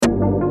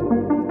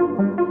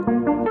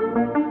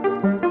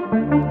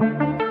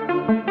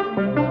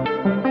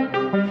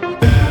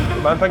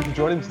thanks for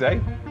joining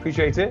today.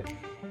 Appreciate it.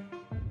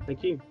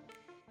 Thank you.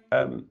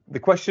 The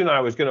question I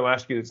was going to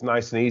ask you, it's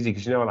nice and easy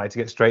because I like to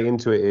get straight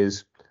into it,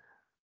 is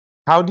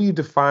how do you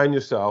define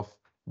yourself?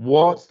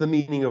 What's the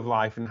meaning of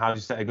life, and how do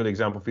you set a good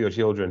example for your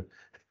children?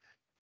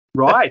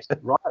 Right.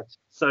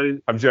 So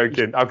I'm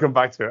joking. I'll come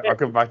back to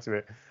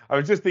it. I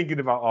was just thinking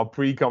about our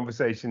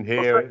pre-conversation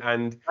here,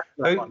 and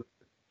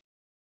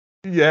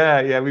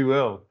yeah, we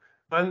will.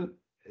 And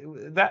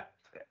that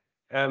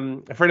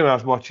for anyone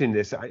else watching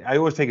this, I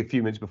always take a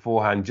few minutes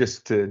beforehand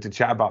just to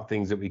chat about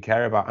things that we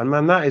care about, and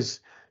man, that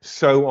is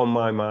so on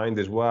my mind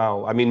as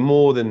well. I mean,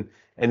 more than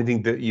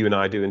anything that you and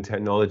I do in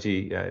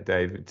technology,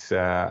 Dave.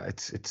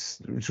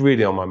 It's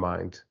really on my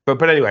mind.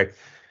 But anyway.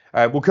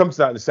 We'll come to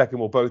that in a second.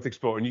 We'll both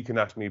explore, and you can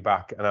ask me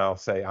back, and I'll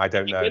say I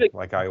don't know,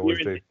 like I always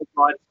do.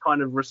 Right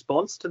kind of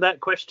response to that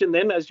question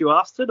then, as you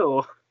asked it,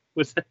 or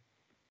was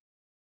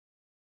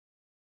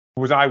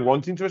I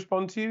wanting to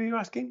respond to you? Are you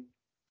asking?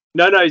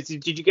 No.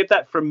 Did you get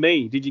that from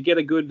me? Did you get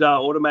a good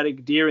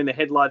automatic deer in the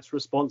headlights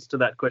response to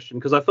that question?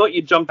 Because I thought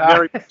you jumped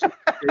very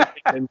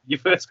in your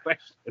first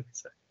question.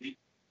 So.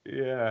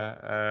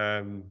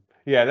 Yeah.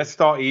 Let's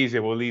start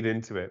easier. We'll lead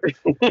into it.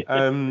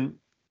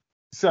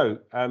 So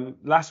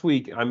last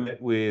week I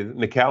met with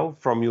Mikkel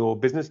from your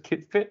business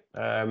Kitfit,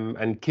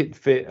 and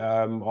Kitfit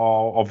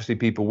are obviously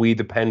people we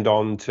depend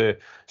on to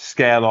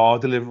scale our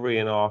delivery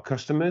and our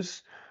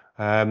customers.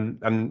 And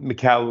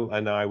Mikkel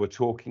and I were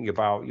talking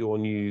about your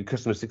new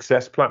customer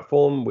success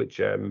platform,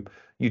 which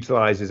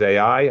utilizes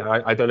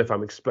AI. I don't know if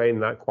I'm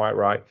explaining that quite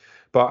right,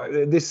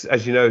 but this,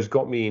 as you know, has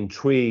got me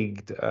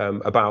intrigued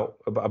about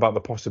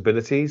the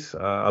possibilities.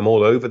 I'm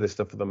all over this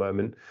stuff at the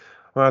moment.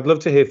 I'd love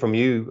to hear from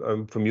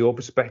you, from your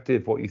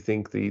perspective, what you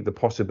think the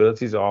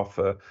possibilities are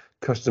for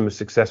customer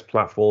success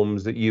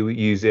platforms that you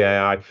use the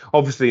AI.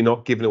 Obviously,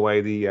 not giving away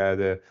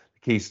the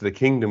keys to the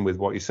kingdom with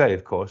what you say,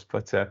 of course.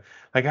 But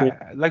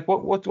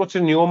what's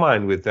in your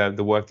mind with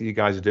the work that you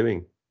guys are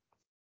doing?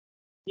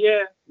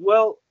 Yeah,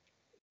 well,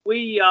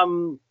 we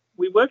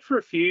worked for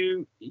a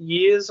few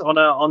years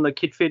on the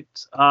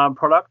Kitfit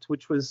product,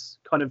 which was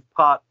kind of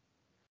part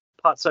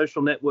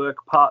social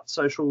network, part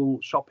social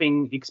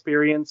shopping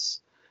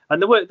experience.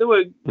 And there were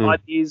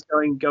ideas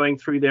going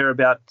through there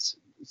about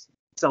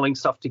selling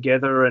stuff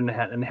together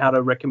and how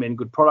to recommend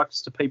good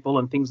products to people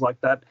and things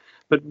like that.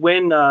 But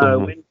when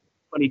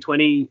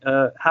 2020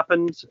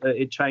 happened,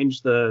 it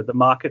changed the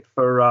market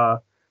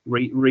for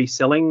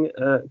reselling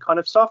kind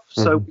of stuff.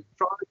 So we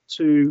tried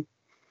to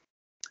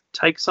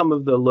take some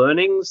of the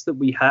learnings that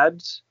we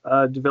had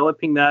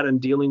developing that and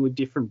dealing with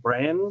different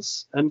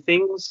brands and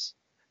things,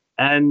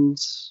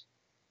 and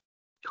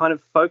kind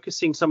of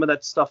focusing some of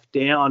that stuff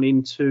down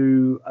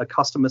into a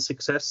customer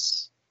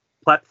success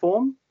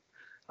platform.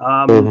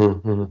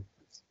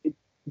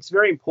 It's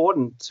very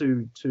important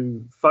to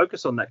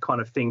focus on that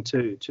kind of thing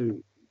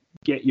to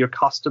get your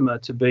customer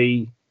to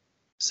be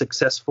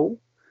successful.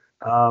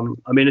 I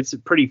mean, it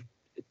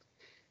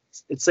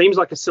seems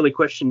like a silly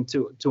question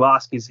to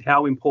ask, is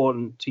how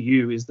important to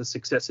you is the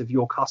success of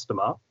your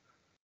customer?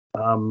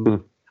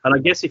 And I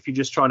guess if you're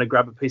just trying to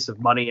grab a piece of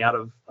money out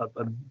of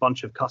a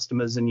bunch of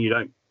customers and you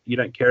don't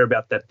care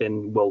about that,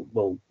 then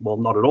well,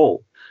 not at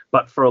all.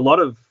 But for a lot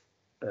of,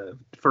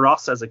 for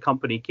us as a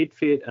company,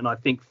 Kitfit, and I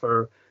think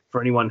for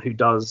anyone who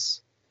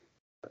does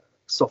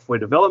software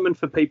development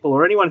for people,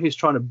 or anyone who's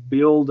trying to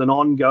build an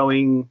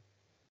ongoing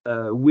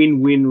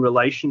win-win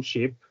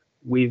relationship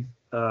with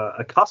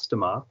a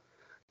customer,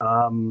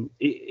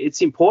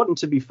 it's important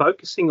to be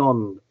focusing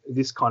on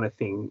this kind of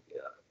thing.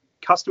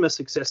 Customer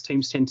success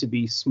teams tend to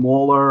be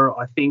smaller,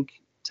 I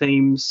think,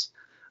 teams,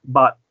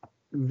 but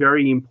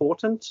very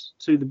important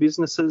to the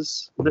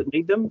businesses that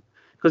need them,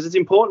 because it's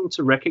important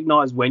to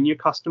recognize when your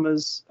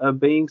customers are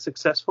being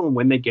successful and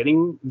when they're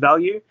getting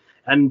value,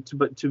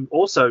 but to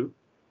also,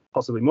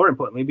 possibly more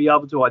importantly, be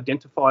able to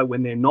identify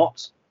when they're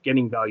not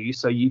getting value,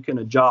 so you can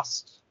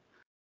adjust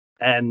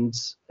and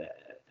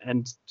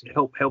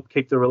help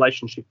keep the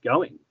relationship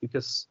going.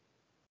 Because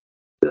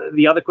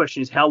the other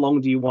question is, how long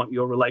do you want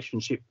your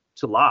relationship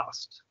to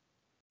last?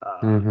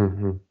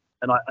 And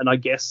I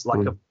guess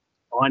a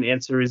fine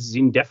answer is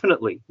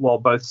indefinitely. While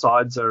both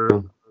sides are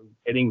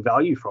getting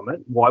value from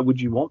it, why would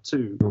you want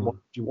to? Why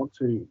would you want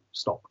to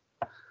stop?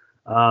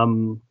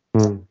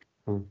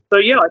 So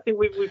yeah, I think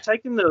we've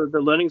taken the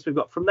learnings we've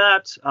got from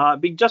that,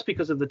 just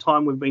because of the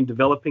time we've been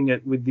developing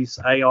it with this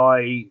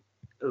AI,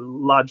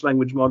 large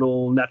language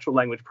model, natural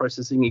language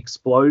processing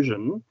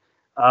explosion.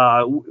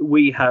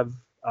 We have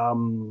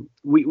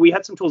we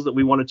had some tools that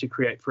we wanted to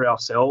create for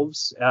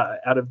ourselves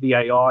out of the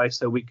AI,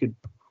 so we could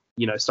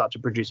start to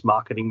produce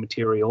marketing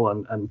material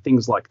and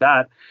things like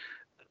that.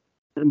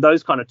 And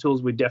those kind of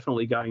tools we're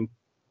definitely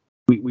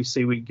we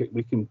see we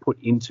can put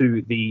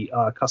into the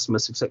customer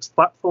success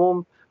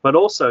platform, but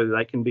also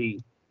they can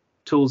be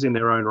tools in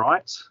their own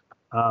right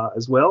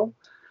as well.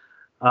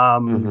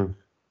 And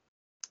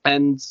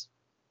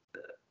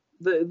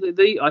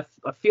I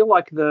feel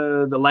like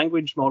the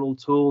language model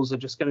tools are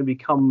just going to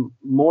become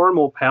more and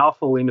more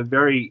powerful in a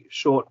very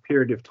short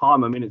period of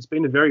time. I mean, it's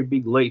been a very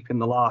big leap in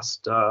the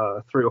last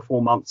 3 or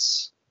 4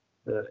 months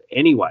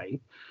anyway.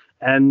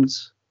 And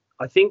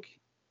I think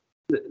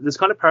there's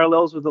kind of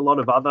parallels with a lot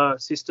of other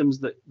systems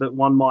that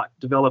one might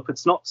develop.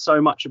 It's not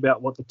so much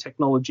about what the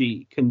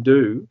technology can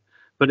do,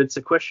 but it's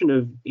a question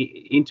of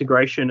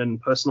integration and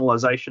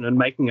personalization and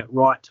making it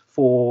right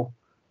for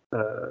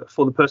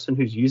the person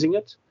who's using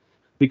it.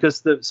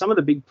 Because some of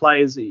the big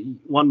players,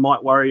 one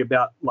might worry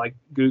about, like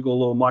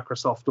Google or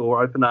Microsoft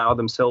or OpenAI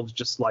themselves,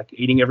 just like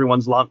eating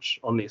everyone's lunch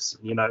on this,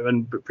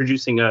 and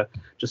producing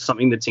just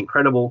something that's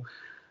incredible.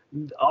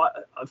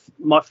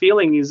 Our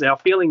feeling is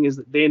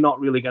that they're not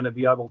really going to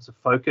be able to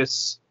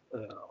focus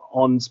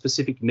on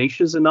specific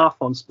niches enough,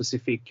 on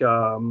specific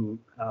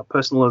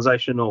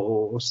personalization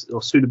or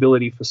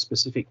suitability for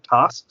specific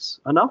tasks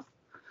enough.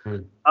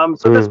 So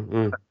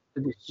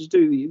just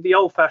do the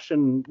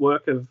old-fashioned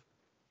work of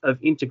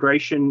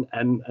integration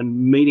and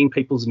meeting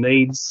people's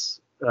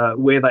needs because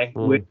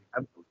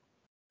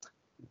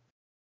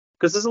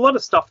there's a lot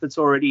of stuff that's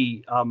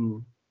already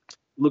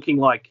looking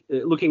like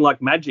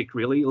magic,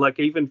 really. Like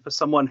even for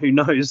someone who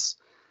knows,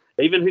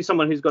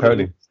 someone who's got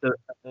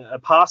a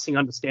passing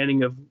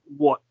understanding of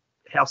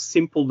how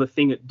simple the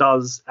thing it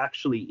does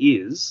actually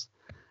is,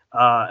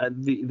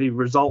 the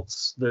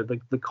results,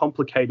 the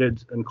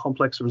complicated and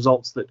complex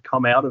results that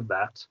come out of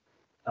that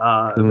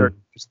are very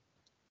interesting.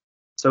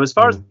 So as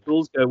far as the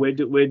tools go,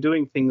 we're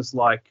doing things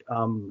like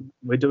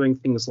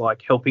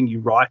helping you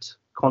write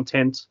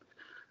content,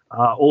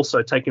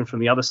 also taken from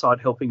the other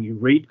side, helping you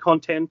read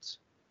content,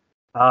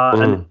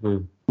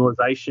 and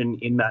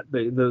personalization in that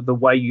the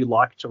way you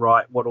like to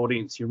write, what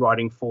audience you're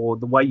writing for,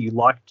 the way you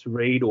like to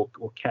read or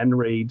can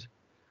read.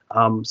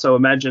 So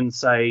imagine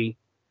say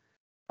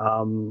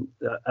in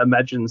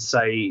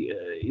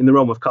the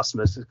realm of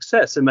customer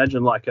success,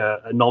 imagine like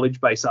a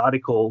knowledge-based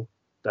article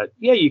that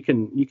you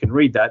can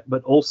read that,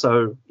 but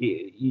also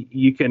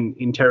you can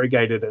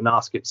interrogate it and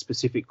ask it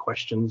specific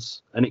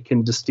questions, and it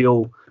can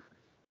distill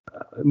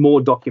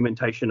more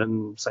documentation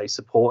and say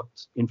support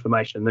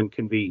information than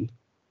can be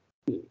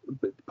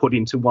put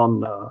into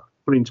one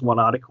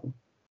article.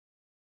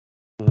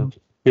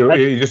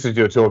 Just as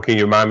you're talking,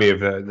 you remind me of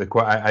the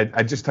quote.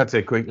 I just had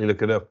to quickly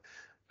look it up.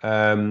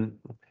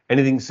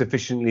 Any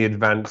sufficiently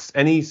advanced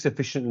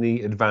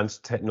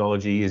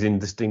technology is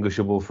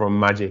indistinguishable from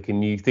magic,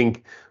 and you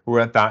think we're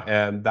at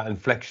that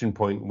inflection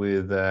point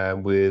with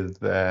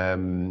AI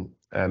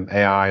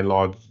and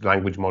large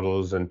language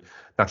models and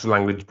natural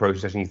language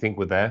processing. You think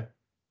we're there?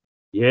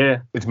 Yeah,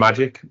 it's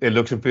magic. It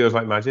looks and feels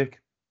like magic.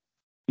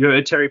 You're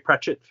a Terry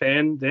Pratchett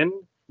fan, then?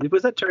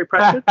 Was that Terry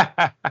Pratchett?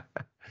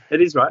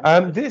 It is, right?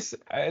 This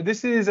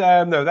is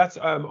no, that's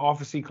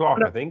Arthur C.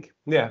 Clarke, I think.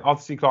 Yeah,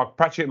 Arthur C. Clarke.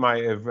 Pratchett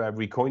might have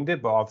recoined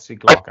it, but Arthur C.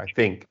 Clarke, I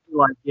think.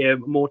 Like,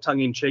 more tongue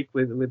in cheek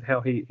with how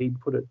he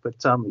put it,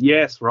 but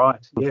yes,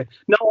 right, yeah.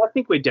 No, I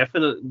think we're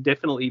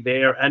definitely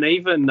there, and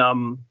even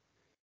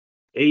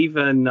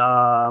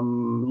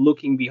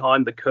looking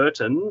behind the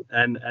curtain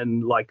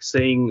and like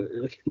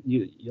seeing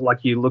you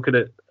look at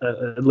it,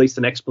 at least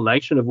an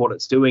explanation of what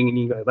it's doing, and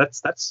you go,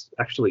 that's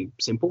actually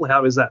simple.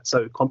 How is that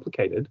so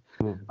complicated?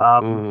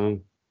 But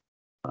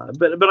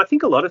I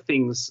think a lot of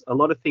things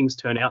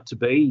turn out to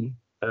be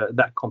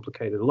that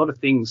complicated. A lot of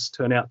things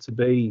turn out to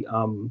be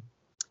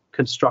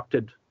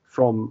constructed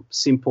from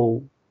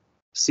simple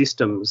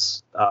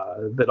systems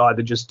that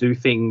either just do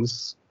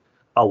things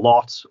a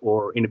lot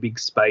or in a big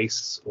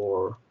space,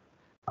 or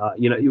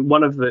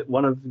one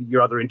of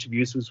your other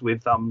interviews was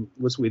with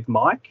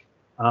Mike.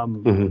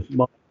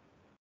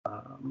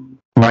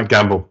 Mike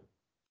Gamble.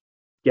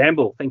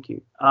 Thank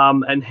you.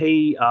 And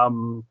he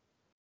and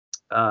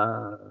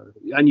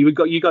you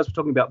guys were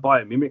talking about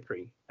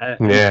biomimicry.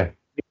 It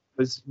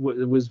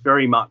was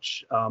very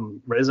much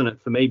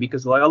resonant for me,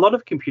 because like a lot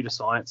of computer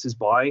science is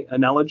by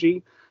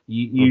analogy.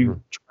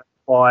 You try to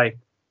apply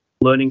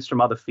learnings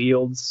from other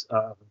fields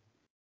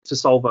to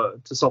solve a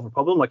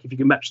problem. Like if you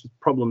can match the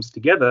problems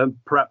together,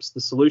 perhaps the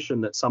solution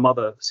that some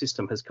other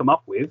system has come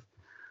up with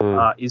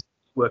is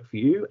work for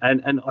you.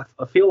 And I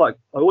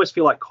always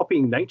feel like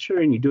copying nature,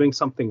 and you're doing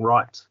something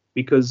right,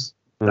 because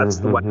that's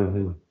the way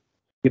to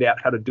get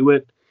out how to do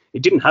it.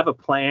 It didn't have a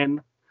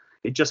plan.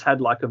 It just had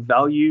like a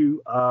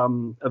value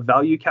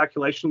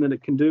calculation that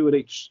it can do at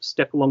each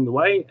step along the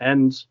way,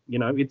 and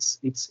it's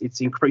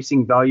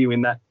increasing value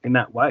in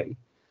that way.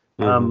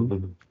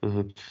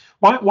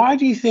 Why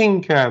do you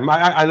think?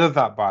 I love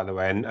that, by the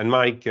way. And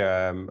Mike,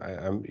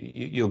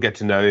 you'll get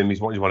to know him. He's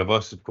one of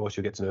us, of course.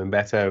 You'll get to know him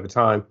better over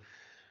time.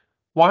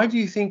 Why do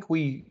you think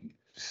we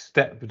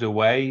stepped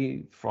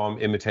away from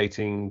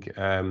imitating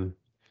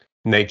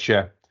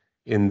nature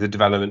in the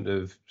development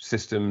of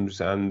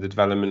systems and the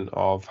development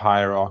of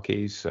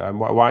hierarchies?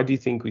 Why do you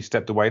think we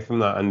stepped away from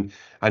that? And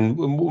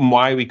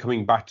why are we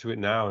coming back to it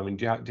now? I mean,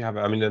 do you have?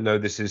 I mean, I know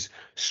this is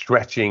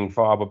stretching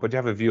far, but do you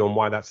have a view on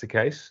why that's the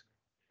case?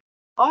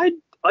 I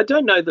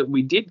don't know that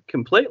we did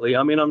completely.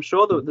 I mean, I'm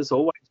sure that there's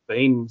always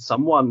been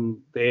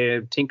someone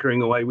there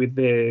tinkering away with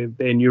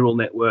their neural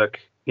network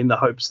in the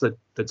hopes that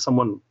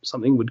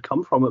something would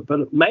come from it.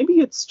 But maybe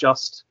it's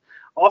just,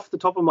 off the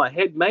top of my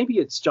head, maybe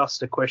it's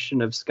just a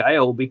question of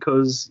scale,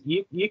 because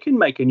you can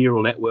make a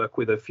neural network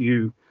with a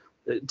few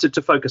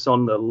to focus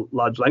on the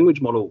large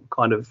language model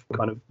kind of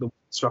the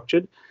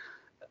structured.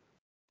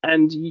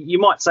 And you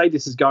might say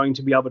this is going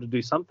to be able to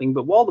do something,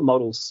 but while the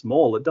model's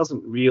small, it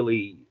doesn't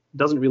really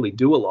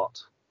do a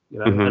lot.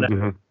 And as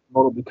the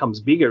model becomes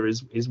bigger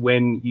is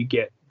when you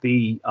get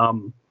the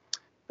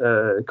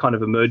kind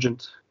of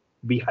emergent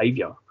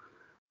behavior.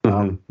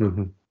 I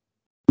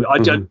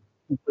don't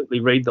completely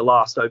read the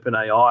last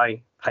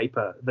OpenAI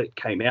paper that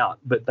came out,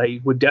 but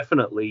they would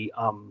definitely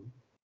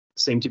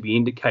seem to be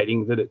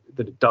indicating that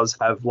it does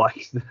have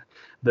like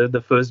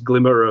the first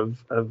glimmer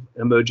of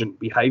emergent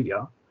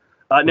behavior.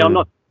 Now, I'm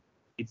not.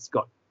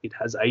 It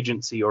has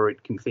agency, or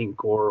it can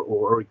think,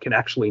 or it can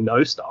actually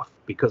know stuff,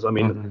 because I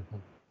mean,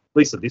 at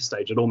least at this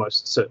stage, it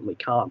almost certainly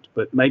can't.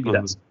 But maybe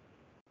that's the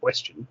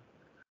question.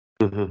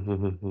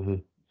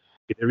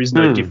 There is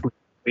no difference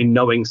between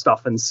knowing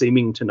stuff and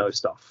seeming to know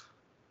stuff.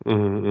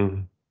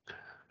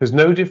 There's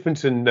no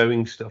difference in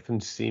knowing stuff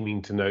and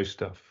seeming to know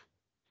stuff.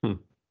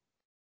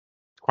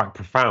 Quite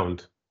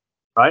profound,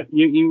 right?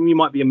 You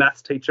might be a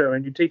maths teacher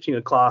and you're teaching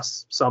a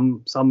class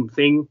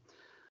something.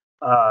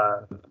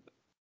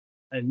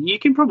 And you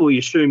can probably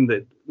assume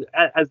that,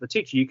 as the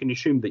teacher, you can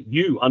assume that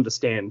you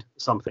understand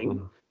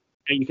something,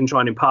 and you can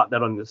try and impart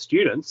that on the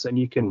students, and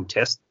you can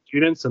test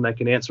students, and they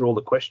can answer all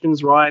the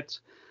questions right,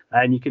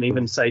 and you can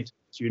even say to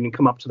the student,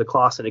 come up to the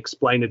class and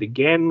explain it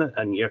again,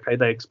 and okay,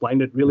 they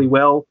explained it really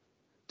well.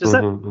 Does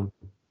that?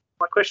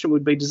 My question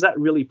would be, does that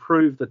really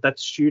prove that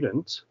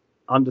student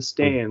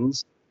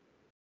understands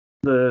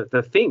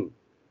the thing?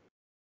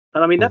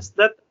 And I mean, that's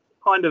that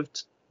kind of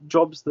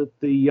jobs that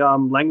the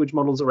language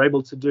models are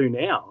able to do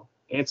now.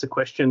 Answer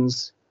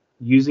questions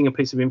using a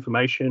piece of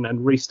information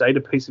and restate a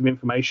piece of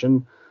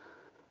information.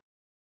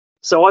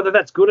 So either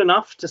that's good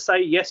enough to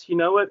say, yes, you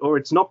know it, or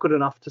it's not good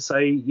enough to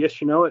say,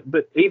 yes, you know it.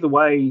 But either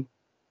way,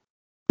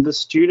 the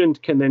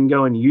student can then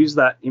go and use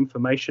that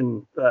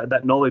information,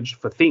 that knowledge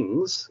for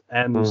things.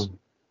 And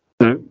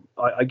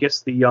I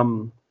guess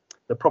the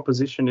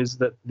proposition is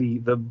that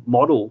the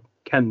model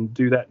can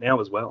do that now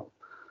as well.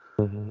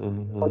 I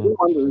do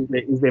wonder,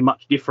 is there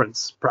much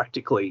difference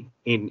practically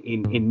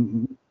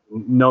in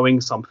knowing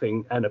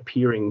something and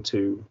appearing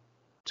to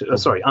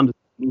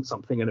understanding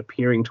something and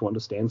appearing to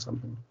understand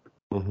something?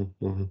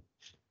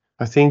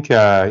 I think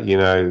haven't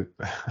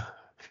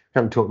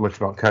talked much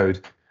about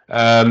code.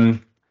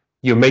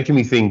 You're making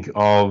me think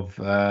of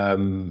a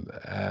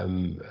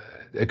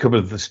couple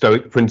of the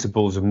Stoic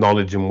principles of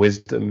knowledge and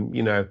wisdom.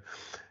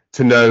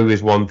 To know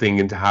is one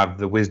thing, and to have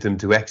the wisdom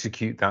to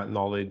execute that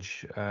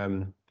knowledge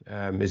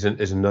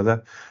is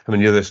another. I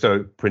mean, the other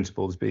Stoic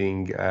principles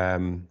being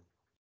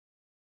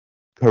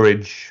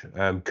courage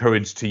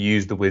to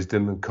use the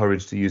wisdom, and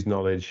courage to use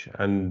knowledge,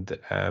 and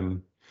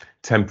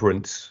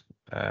temperance.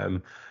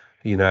 So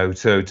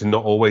to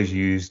not always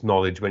use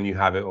knowledge when you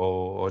have it,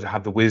 or to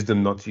have the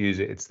wisdom not to use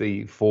it. It's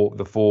the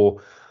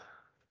four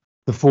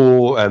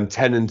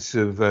tenets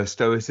of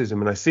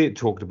Stoicism, and I see it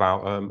talked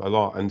about a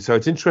lot. And so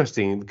it's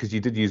interesting because you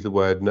did use the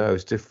word know.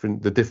 It's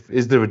different.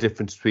 Is there a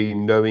difference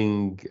between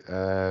knowing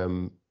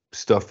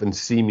stuff and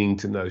seeming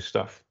to know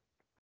stuff?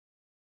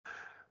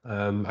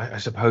 I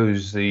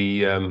suppose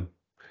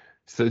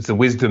it's the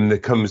wisdom that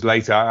comes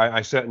later.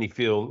 I certainly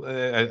feel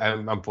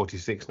I'm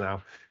 46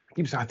 now.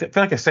 I feel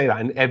like I say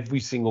that in every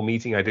single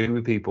meeting I do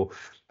with people.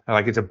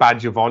 Like it's a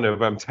badge of honor,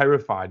 but I'm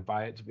terrified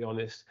by it, to be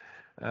honest.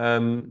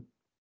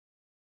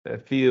 I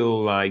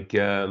feel like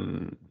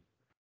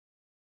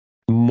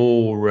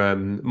more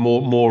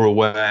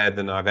aware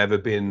than I've ever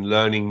been,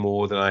 learning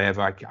more than I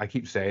ever. I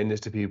keep saying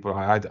this to people.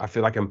 I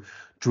feel like I'm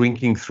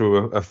drinking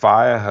through a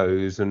fire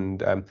hose,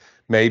 and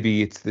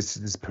maybe it's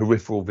this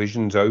peripheral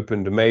vision's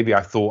opened, and maybe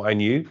I thought I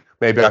knew.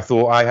 Maybe I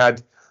thought I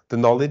had the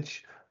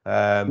knowledge,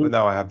 but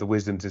now I have the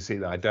wisdom to see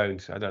that I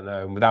don't. I don't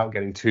know. And without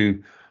getting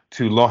too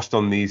lost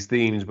on these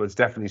themes, but it's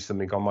definitely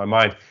something on my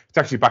mind. It's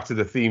actually back to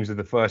the themes of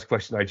the first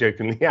question I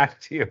jokingly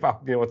asked you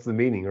about, what's the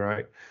meaning,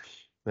 right?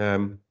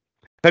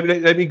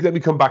 Let me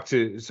come back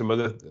to some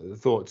other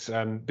thoughts,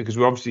 because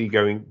we're obviously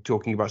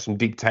talking about some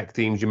deep tech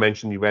themes. You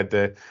mentioned you read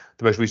the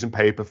most recent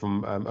paper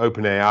from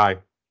OpenAI.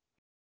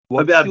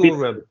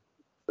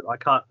 I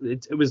can't.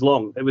 It was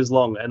long. It was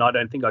long, and I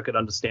don't think I could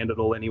understand it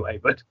all anyway.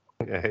 But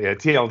yeah,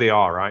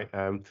 TLDR, right?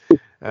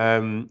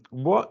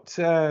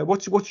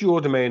 What's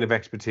your domain of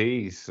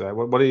expertise?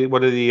 What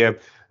are the?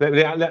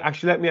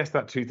 Let me ask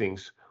that two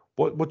things.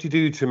 What do you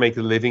do to make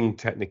a living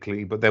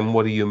technically? But then,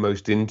 what are you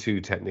most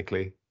into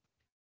technically?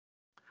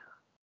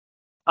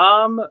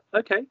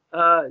 Okay.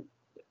 I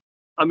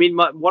mean,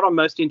 what I'm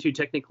most into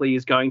technically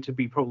is going to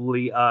be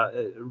probably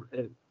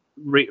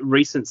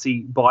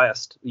recency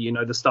biased.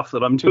 The stuff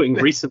that I'm doing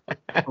recently,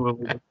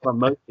 probably what I'm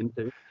most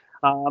into.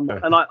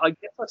 And I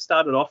guess I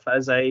started off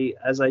as a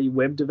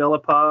web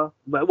developer.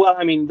 Well,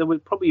 I mean, there were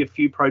probably a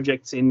few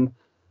projects in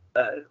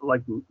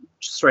like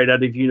straight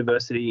out of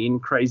university in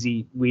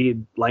crazy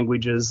weird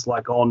languages,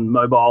 like on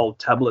mobile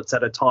tablets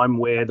at a time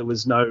where there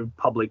was no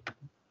public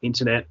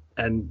internet,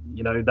 and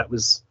that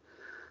was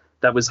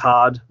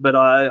hard. But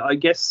I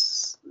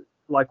guess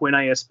like when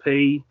ASP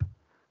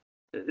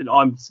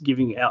I'm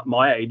giving out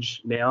my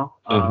age now.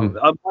 Mm-hmm.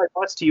 My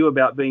advice to you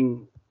about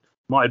being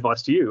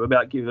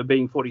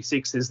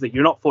 46 is that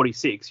you're not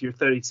 46, you're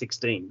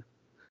 3016.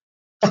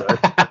 So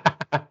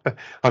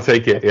I'll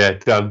take it. Yeah,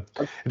 done.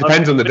 It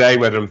depends on the day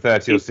whether I'm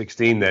 30 or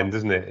 16. Then,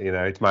 doesn't it? You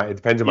know, it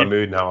depends on my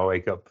mood and how I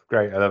wake up.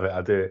 Great, I love it.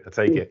 I'll do it. I'll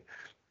take it.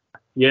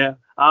 Yeah.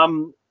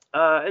 So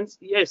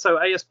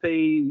ASP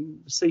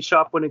C#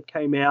 when it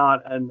came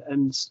out, and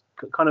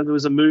kind of there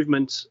was a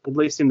movement, at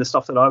least in the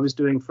stuff that I was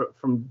doing,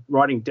 from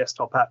writing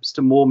desktop apps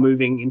to more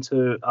moving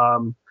into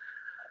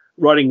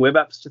writing web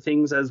apps to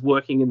things, as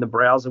working in the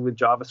browser with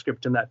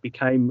JavaScript, and that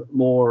became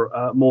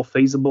more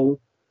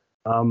feasible.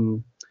 A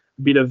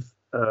bit of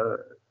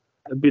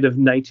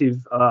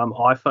native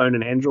iPhone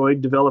and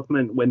Android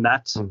development when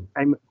that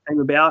came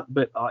about,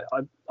 but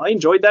I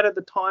enjoyed that at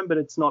the time, but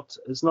it's not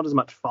as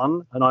much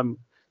fun, and I'm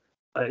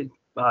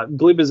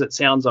glib as it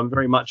sounds, I'm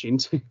very much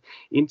into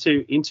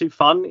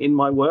fun in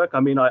my work. I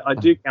mean, I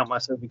do count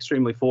myself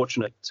extremely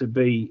fortunate to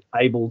be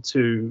able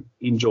to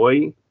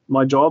enjoy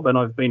my job, and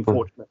I've been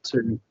fortunate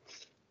to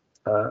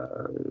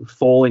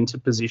fall into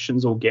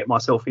positions or get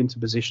myself into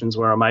positions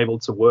where I'm able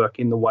to work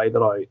in the way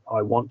that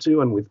I want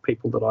to, and with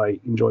people that I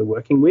enjoy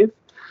working with.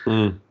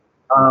 So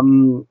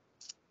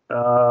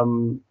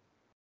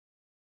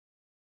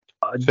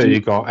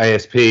you've got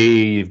ASP,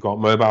 you've got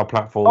mobile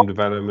platform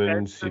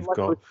development, you've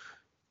got...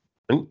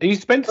 And you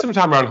spent some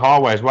time around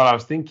hardware as well. I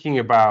was thinking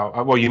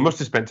about, well, you must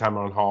have spent time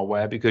around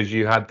hardware because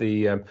you had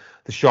the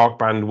Shark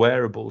Band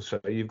wearables, so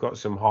you've got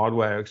some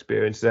hardware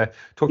experience there.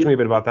 Talk to me a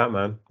bit about that,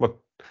 man. What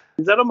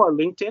is that on my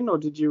LinkedIn, or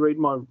did you read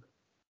my?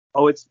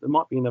 Oh, it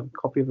might be in a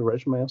copy of the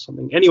resume or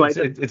something. Anyway,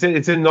 it's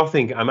in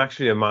nothing. I'm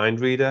actually a mind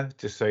reader,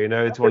 just so you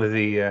know. It's one of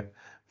the.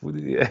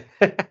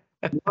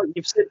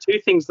 You've said two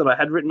things that I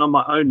had written on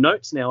my own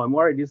notes. Now I'm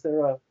worried. Is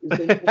there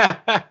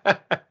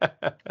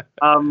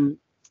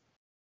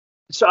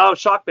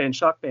Shark Band.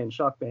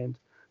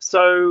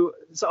 So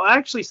I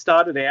actually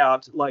started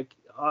out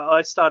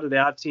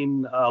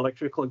in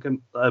electrical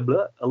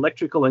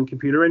and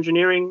computer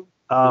engineering.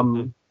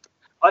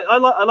 I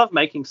love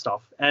making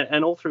stuff,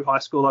 and all through high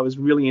school I was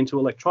really into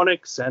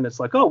electronics, and it's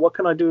like, oh, what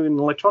can I do in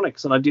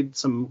electronics? And I did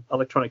some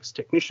electronics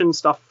technician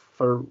stuff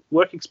for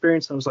work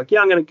experience, and I was like, yeah,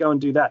 I'm going to go and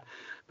do that.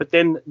 But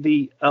then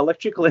the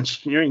electrical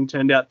engineering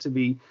turned out to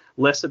be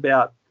less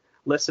about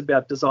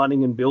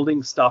designing and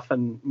building stuff,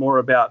 and more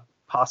about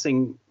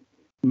passing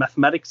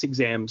mathematics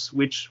exams,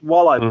 which,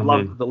 while I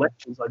love the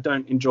lectures, I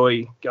don't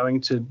enjoy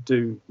going to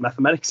do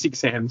mathematics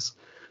exams.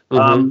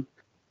 So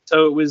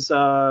it was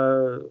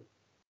a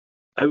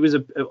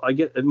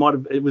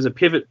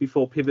pivot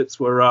before pivots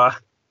were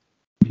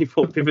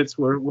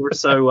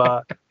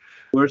so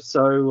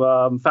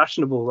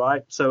fashionable,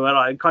 right? So, and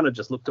I kind of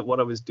just looked at what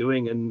I was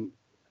doing and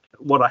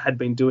what I had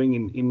been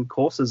doing in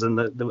courses, and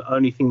the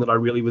only thing that I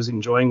really was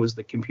enjoying was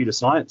the computer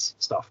science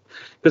stuff,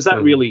 because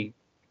that really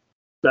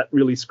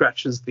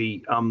scratches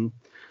the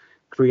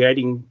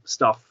creating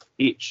stuff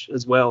itch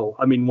as well.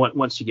 I mean,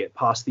 once you get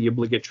past the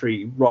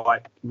obligatory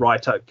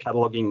write-out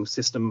cataloging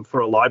system for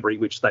a library,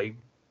 which they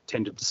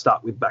tended to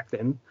start with back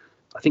then,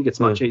 I think it's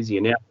much easier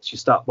now. You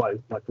start by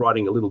like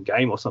writing a little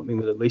game or something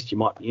that at least you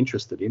might be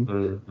interested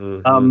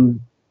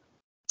in.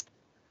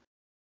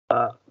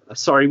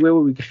 Sorry, where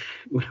were we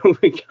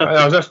going?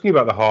 I was asking you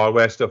about the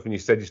hardware stuff, and you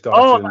said you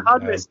started. Oh, the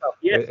hardware stuff.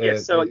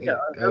 Yes. So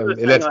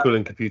electrical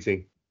and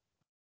computing.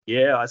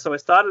 Yeah, so I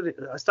started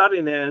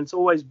in there, and it's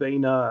always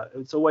been a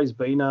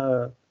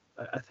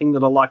thing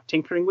that I like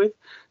tinkering with.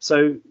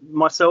 So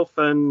myself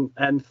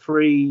and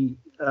three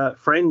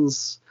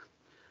friends,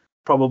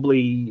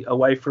 probably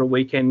away for a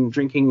weekend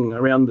drinking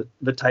around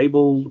the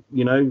table,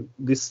 you know,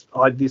 this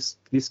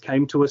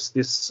came to us.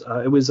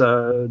 It was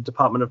a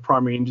Department of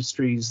Primary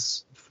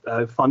Industries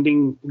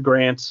funding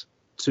grant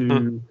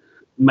to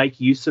make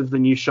use of the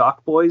new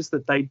Shark buoys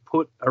that they'd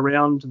put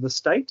around the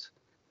state.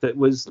 That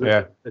was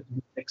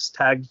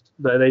tagged.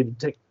 They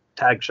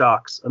tag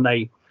sharks, and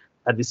they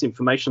had this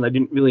information. They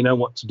didn't really know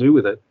what to do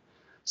with it,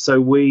 so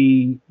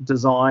we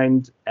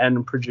designed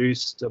and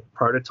produced a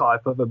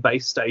prototype of a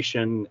base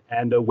station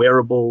and a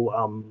wearable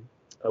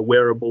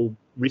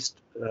wrist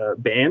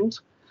band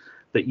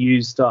that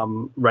used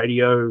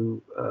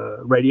radio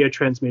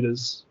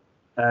transmitters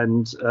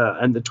and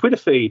the Twitter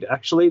feed,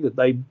 actually, that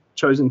they'd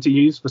chosen to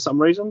use for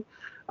some reason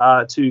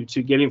to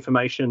get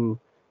information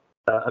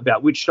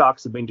about which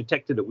sharks have been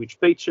detected at which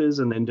beaches,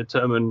 and then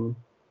determine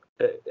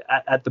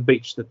at the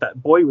beach that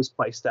buoy was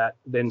placed at,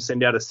 then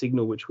send out a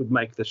signal which would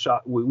make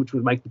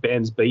the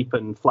bands beep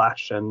and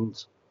flash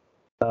and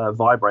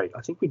vibrate.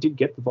 I think we did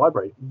get the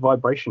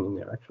vibration in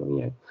there, actually.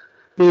 Yeah.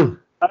 And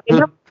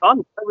that was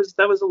fun.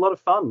 That was a lot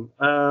of fun.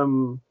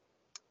 So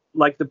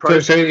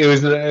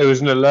it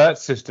was an alert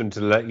system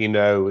to let you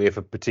know if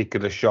a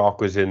particular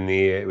shark was in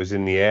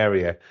the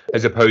area,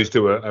 as opposed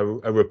to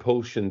a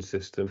repulsion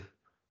system.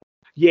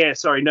 Yeah,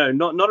 sorry, no,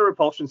 not a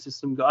repulsion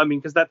system. I mean,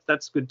 because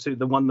that's good too.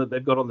 The one that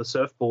they've got on the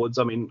surfboards.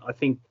 I mean, I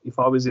think if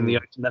I was in the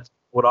ocean, that's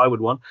what I would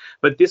want.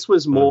 But this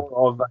was more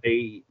of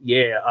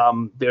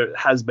there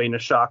has been a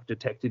shark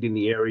detected in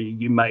the area.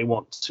 You may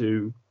want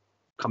to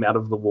come out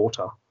of the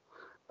water.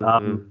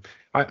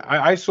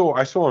 I saw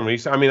on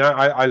recent. I mean,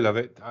 I love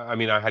it. I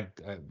mean, I had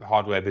a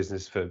hardware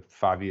business for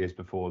 5 years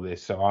before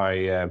this, so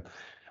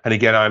and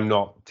again, I'm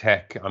not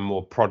tech. I'm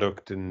more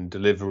product and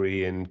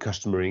delivery and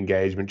customer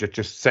engagement,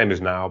 just same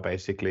as now,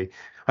 basically.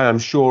 And I'm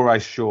sure I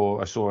saw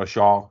a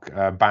Shark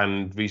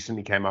band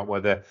recently came out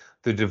where the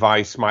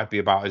device might be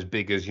about as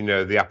big as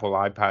the Apple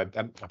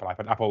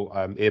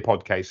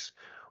AirPod case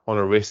on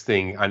a wrist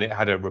thing, and it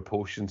had a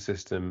repulsion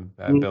system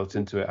built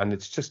into it, and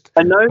it's just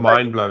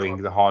mind blowing,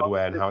 the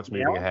hardware and how it's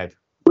moving ahead.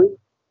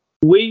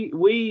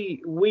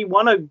 We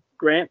won a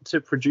grant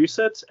to produce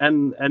it,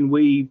 and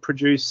we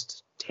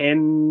produced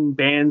 10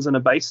 bands and a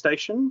base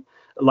station,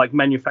 like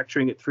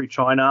manufacturing it through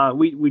China. A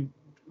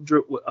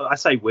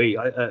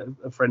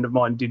friend of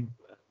mine did.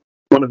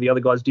 One of the other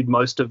guys did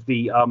most of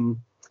the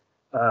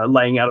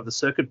laying out of the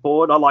circuit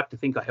board. I like to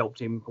think I helped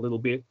him a little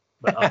bit,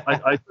 but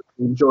I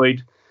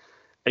enjoyed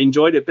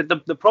it.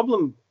 But the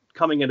problem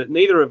coming at it,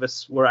 neither of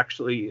us were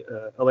actually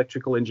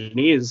electrical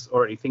engineers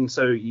or anything.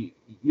 So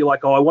you're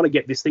like, oh, I want to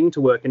get this thing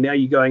to work, and now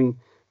you're going,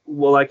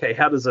 well, okay,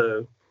 how does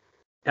a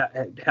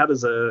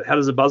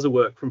buzzer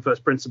work from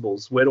first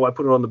principles? Where do I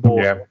put it on the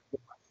board? Yeah. What do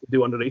I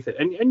do underneath it?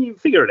 And you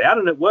figure it out,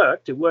 and it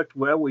worked. It worked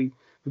well. We've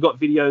got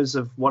videos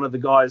of one of the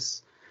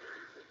guys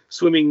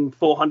swimming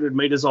 400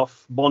 meters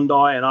off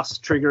Bondi and us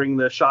triggering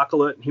the shark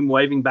alert and him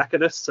waving back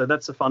at us. So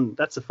that's a fun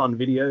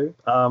video.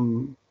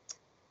 So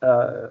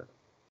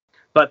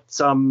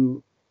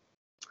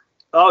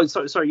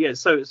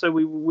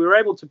we were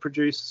able to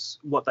produce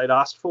what they'd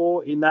asked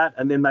for in that,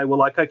 and then they were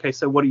like, okay,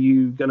 so what are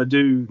you going to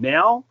do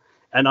now?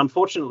 And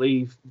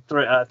unfortunately,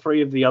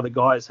 three of the other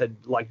guys had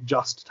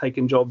just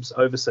taken jobs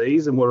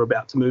overseas and were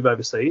about to move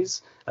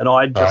overseas, and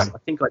I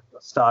think I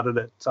just started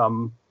at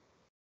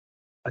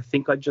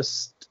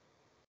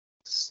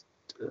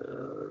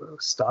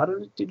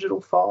started at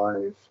Digital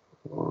 5,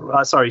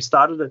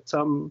 started at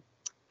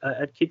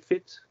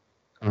Kitfit.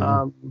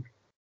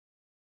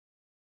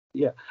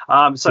 We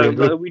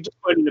just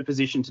weren't in a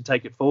position to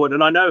take it forward,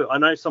 and I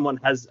know someone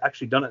has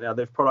actually done it now.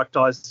 They've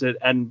productized it,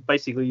 and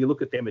basically you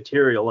look at their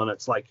material and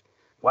it's like,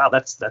 wow,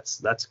 that's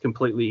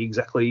completely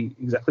exactly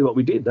what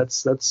we did.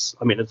 That's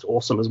I mean, it's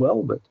awesome as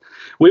well. But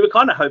we were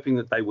kind of hoping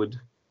that they would,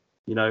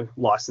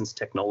 license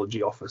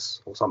technology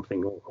office or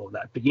something or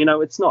that. But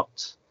it's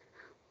not.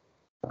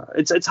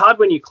 It's hard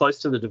when you're close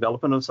to the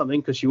development of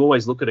something, because you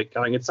always look at it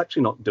going, it's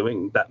actually not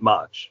doing that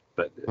much,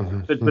 but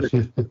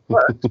it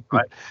works,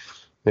 right?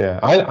 Yeah,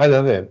 I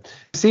love it.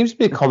 It seems to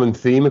be a common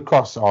theme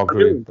across our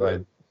group.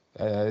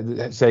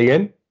 Say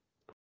again?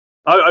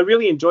 I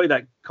really enjoy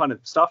that kind of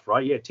stuff,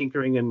 right? Yeah,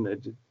 tinkering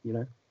and,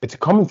 It's a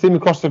common theme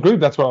across the group.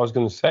 That's what I was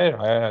going to say.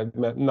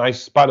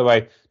 Nice. By the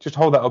way, just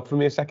hold that up for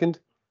me a second.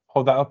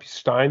 Hold that up,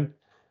 Stein.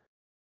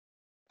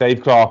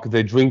 Dave Clark,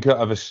 the drinker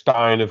of a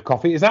stein of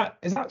coffee. Is that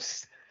is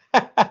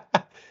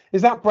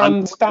that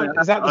brand Stan?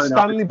 Is that the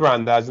Stanley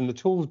brand, as in the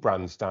tools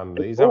brand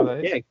Stanley? Is that what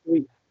that is? Yeah,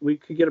 we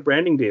could get a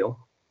branding deal.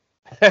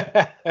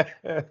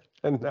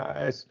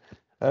 Nice.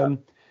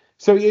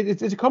 So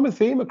it's a common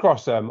theme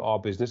across our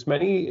business.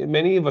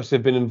 Many of us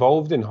have been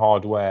involved in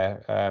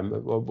hardware at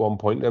one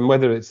point, and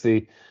whether it's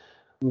the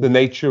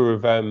nature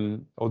of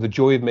or the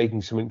joy of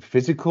making something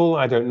physical,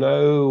 I don't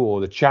know,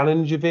 or the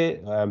challenge of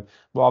it,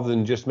 rather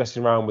than just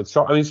messing around with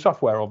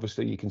software.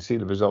 Obviously, you can see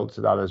the results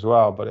of that as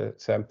well, but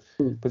it seems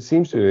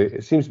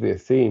to be a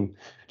theme.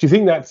 Do you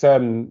think that's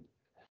do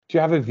you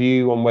have a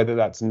view on whether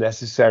that's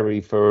necessary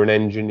for an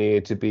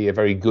engineer to be a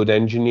very good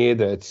engineer,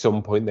 that at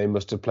some point they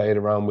must have played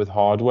around with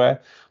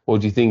hardware, or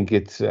do you think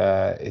it's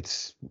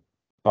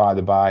by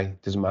the by,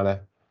 doesn't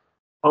matter?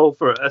 Oh,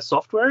 for a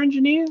software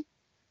engineer?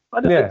 It's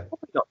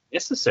probably not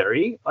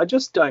necessary. I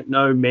just don't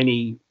know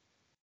many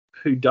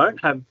who don't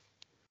have,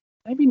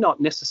 maybe not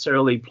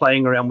necessarily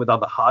playing around with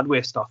other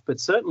hardware stuff, but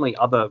certainly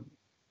other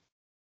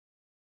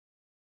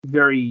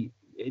very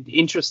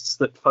interests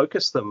that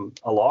focus them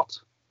a lot.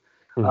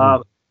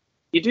 Mm-hmm.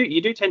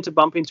 You do tend to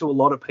bump into a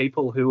lot of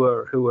people who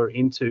are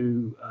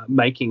into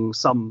making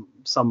some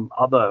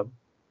other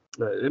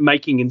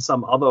making in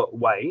some other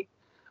way.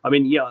 I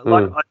mean,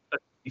 like I said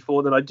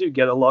before, that I do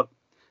get a lot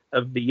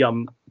of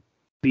the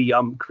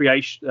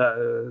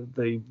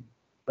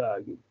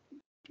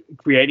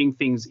creating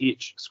things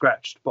itch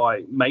scratched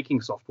by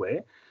making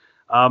software,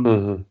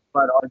 but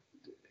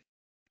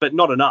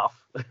not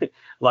enough. I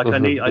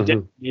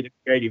definitely need a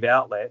creative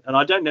outlet, and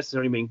I don't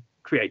necessarily mean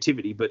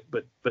creativity, but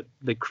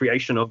the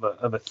creation of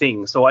a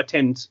thing. So I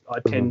tend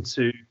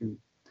to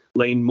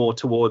lean more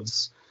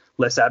towards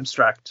less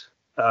abstract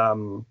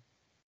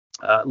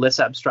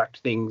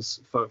things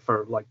for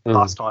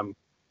pastime,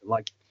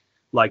 like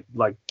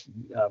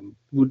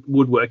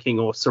woodworking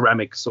or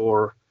ceramics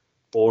or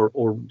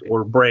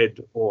bread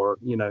or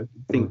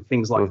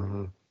things like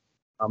that.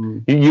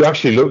 You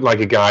actually look like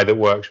a guy that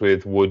works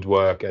with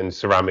woodwork and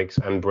ceramics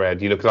and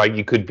bread. You look like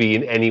you could be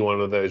in any one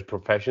of those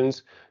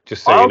professions,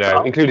 just so you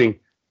know, including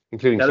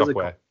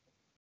software.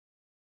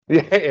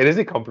 Yeah, it is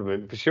a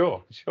compliment for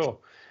sure.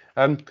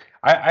 I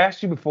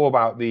asked you before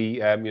about the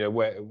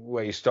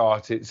where you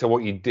started, so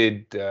what you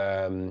did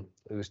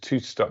there's two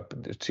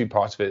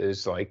parts of it.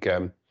 Is like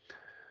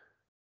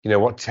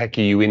what tech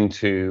are you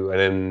into, and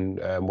then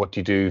what do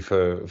you do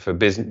for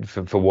business,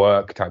 for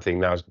work type thing.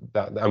 Now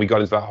and we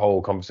got into that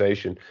whole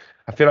conversation.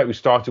 I feel like we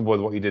started with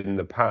what you did in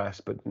the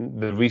past, but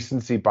the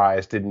recency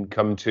bias didn't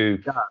come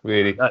to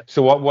really.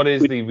 So what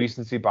is the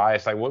recency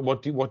bias? Like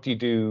what do you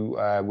do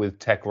with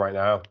tech right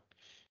now?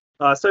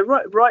 So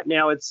right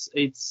now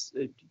it's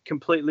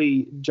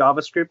completely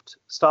JavaScript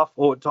stuff,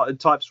 or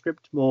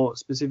TypeScript more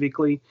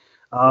specifically.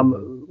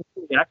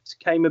 React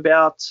came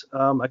about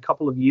a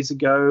couple of years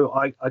ago.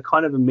 I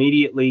kind of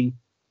immediately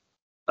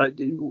I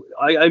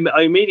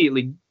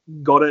immediately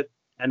got it,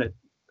 and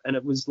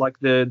it was like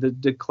the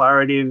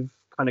declarative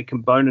kind of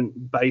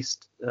component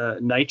based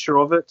nature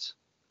of it,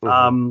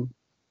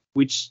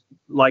 which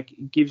like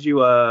gives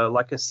you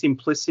a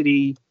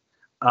simplicity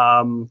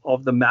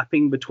of the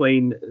mapping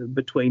between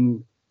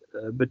the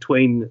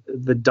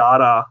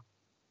data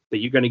that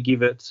you're going to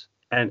give it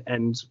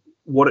and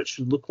what it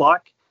should look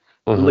like,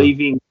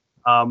 leaving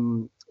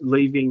the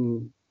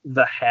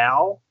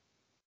how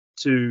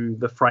to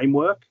the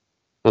framework.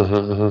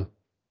 One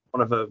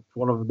of a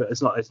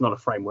it's not a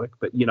framework,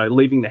 but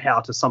leaving the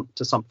how to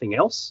something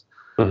else,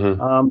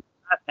 and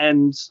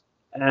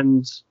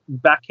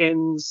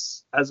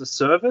backends as a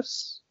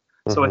service.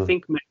 So I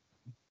think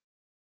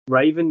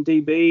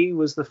RavenDB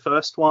was the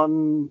first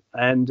one,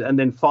 and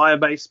then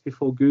Firebase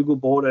before Google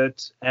bought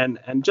it, and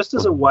just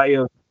as a way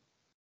of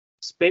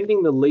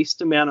spending the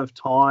least amount of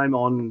time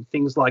on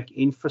things like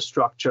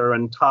infrastructure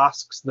and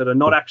tasks that are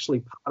not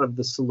actually part of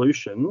the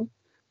solution.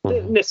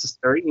 They're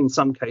necessary in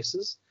some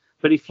cases,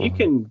 but if you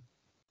can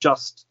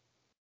just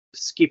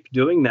skip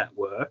doing that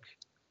work,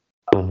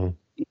 you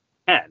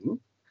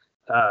can,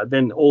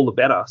 then all the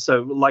better.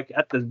 So like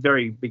at the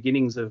very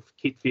beginnings of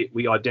Kitfit,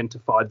 we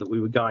identified that we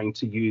were going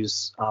to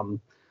use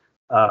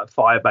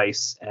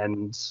Firebase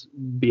and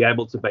be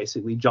able to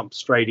basically jump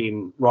straight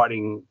in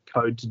writing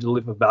code to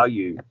deliver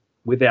value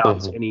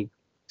without any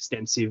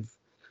extensive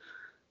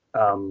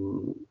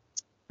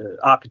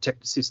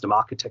system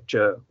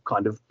architecture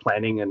kind of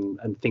planning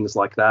and things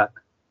like that.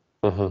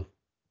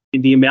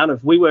 The amount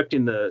of, we worked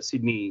in the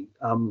Sydney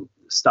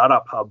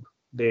startup hub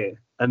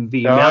there, and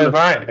the amount of,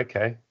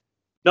 okay.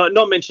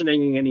 Not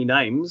mentioning any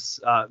names,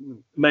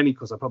 mainly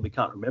because I probably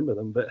can't remember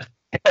them,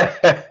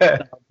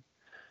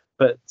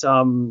 but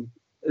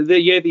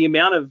the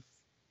amount of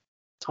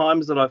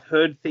times that I've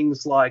heard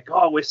things like,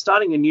 oh, we're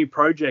starting a new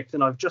project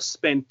and I've just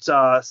spent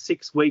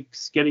 6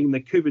 weeks getting the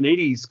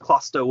Kubernetes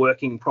cluster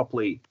working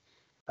properly,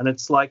 and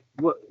it's like,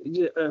 what?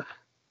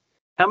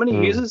 How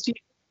many users do you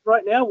have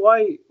right now?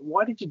 Why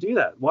did you do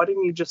that? Why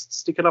didn't you just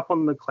stick it up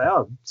on the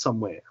cloud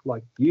somewhere?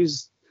 Like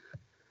use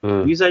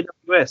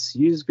AWS,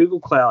 use Google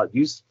Cloud,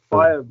 use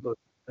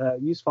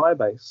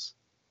Firebase.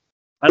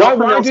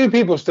 Why do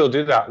people still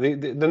do that?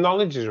 The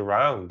knowledge is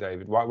around,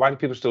 David. Why do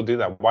people still do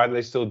that? Why do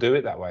they still do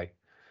it that way?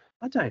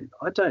 I don't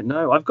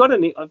know. I've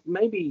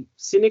maybe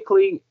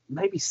cynically,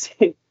 is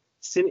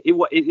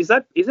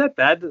that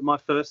bad that my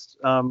first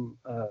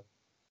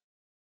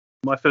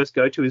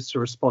go-to is to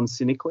respond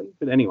cynically?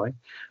 But anyway,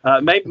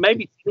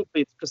 maybe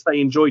cynically it's because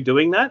they enjoy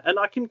doing that, and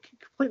I can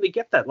completely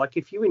get that. Like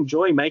if you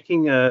enjoy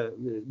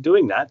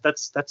doing that,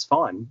 that's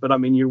fine. But I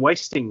mean, you're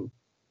wasting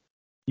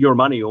your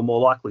money, or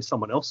more likely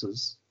someone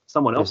else's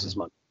money.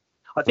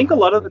 I think a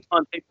lot of the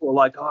time people are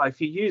like, oh,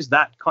 if you use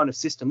that kind of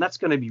system, that's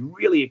going to be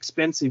really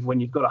expensive when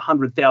you've got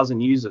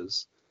 100,000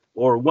 users,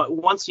 or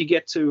once you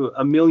get to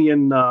a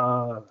million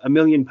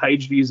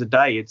page views a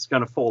day, it's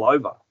going to fall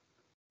over.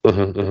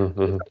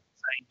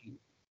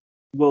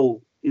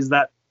 Well, is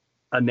that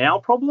a now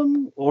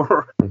problem,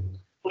 or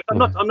like, I'm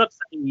not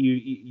saying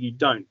you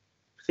don't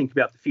think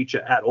about the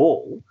future at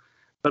all,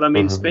 but I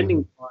mean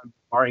spending time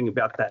worrying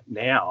about that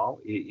now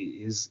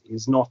is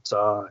not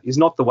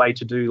the way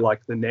to do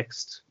like the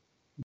next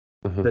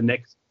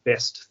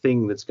best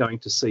thing that's going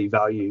to see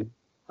value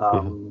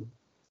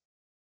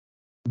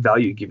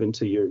given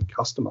to your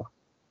customer.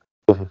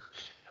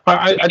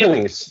 I don't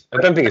think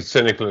it's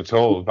cynical at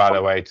all, by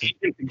the way.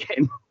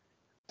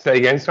 Say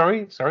again,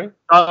 sorry? Oh,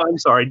 I'm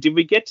sorry. Did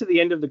we get to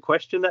the end of the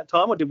question that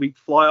time, or did we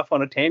fly off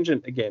on a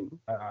tangent again?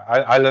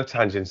 I love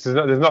tangents.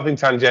 There's nothing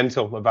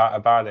tangential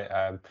about it.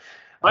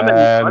 I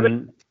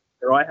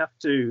have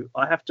to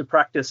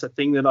practice a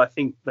thing that I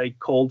think they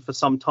called for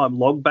some time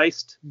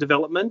log-based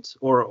development,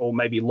 or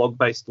maybe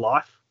log-based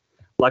life.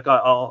 Like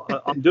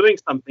I'm doing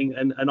something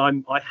and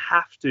I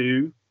have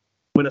to,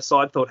 when a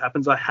side thought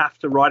happens, I have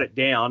to write it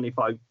down if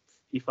I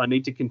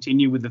need to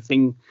continue with the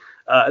thing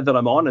that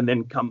I'm on, and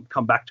then come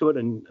back to it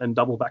and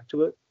double back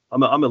to it.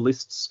 I'm a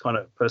lists kind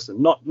of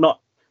person, not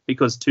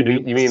because to-do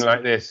lists. You mean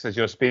like this as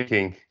you're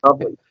speaking?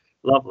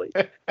 Lovely.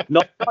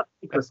 not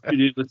because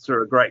to-do lists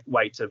are a great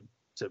way to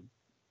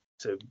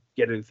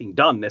get anything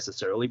done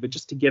necessarily, but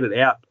just to get it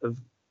out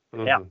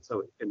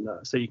so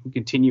you can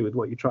continue with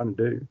what you're trying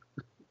to do.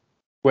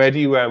 Where do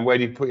you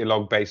put your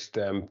log-based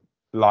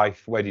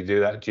life? Where do you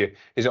do that?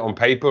 Is it on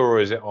paper, or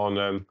is it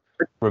on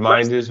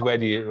reminders? Where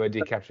do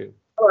you capture it?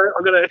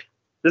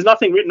 There's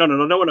nothing written on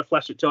it. I don't want to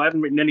flash it too. I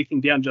haven't written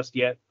anything down just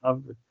yet.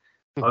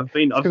 I've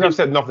been. I've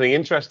said nothing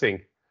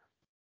interesting.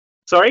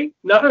 Sorry?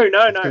 No.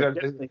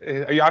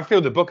 I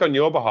filled the book on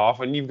your behalf,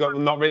 and you've got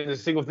not written a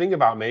single thing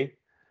about me.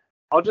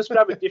 I'll just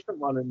grab a different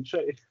one and show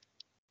you.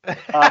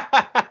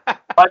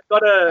 I've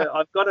got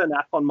an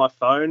app on my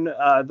phone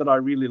that I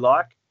really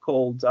like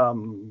called.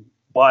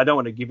 Well, I don't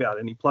want to give out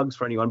any plugs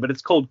for anyone, but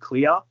it's called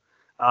Clear.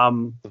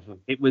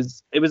 It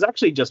was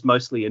actually just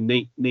mostly a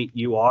neat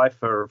UI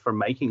for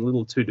making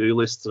little to-do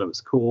lists, and it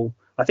was cool.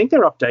 I think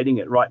they're updating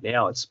it right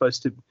now. It's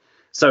supposed to.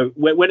 So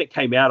when it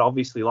came out,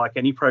 obviously, like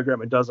any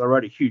programmer does, I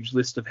wrote a huge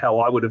list of how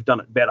I would have done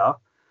it better.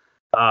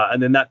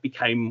 And then that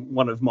became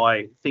one of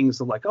my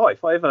things of like, oh,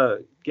 if I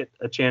ever get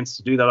a chance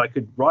to do that, I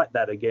could write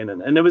that again.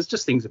 And there was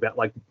just things about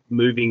like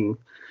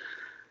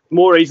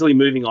more easily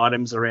moving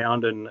items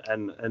around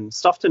and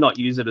stuff to not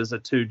use it as a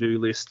to-do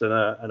list and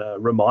a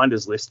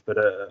reminders list, but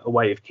a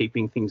way of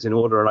keeping things in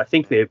order. And I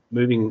think they're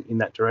moving in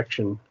that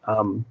direction.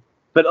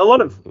 But a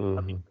lot of,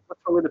 I mean,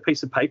 what's wrong with a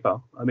piece of paper?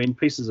 I mean,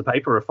 pieces of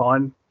paper are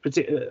fine.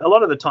 A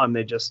lot of the time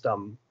they're just,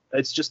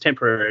 it's just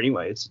temporary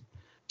anyway. It's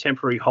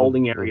temporary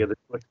holding area that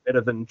works better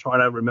than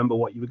trying to remember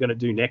what you were going to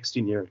do next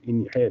in your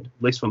head.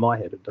 At least for my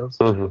head, it does.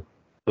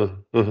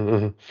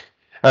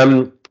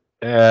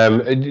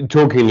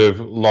 Talking of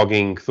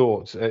logging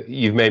thoughts,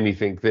 you've made me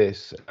think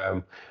this.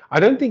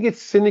 I don't think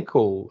it's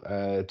cynical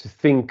to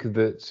think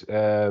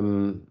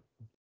that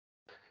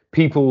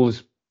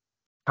people's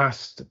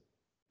past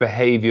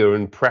behavior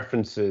and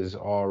preferences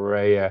are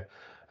a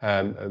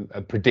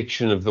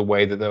prediction of the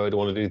way that they would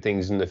want to do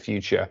things in the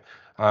future.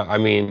 I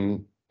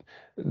mean,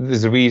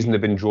 there's a reason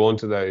they've been drawn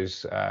to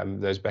those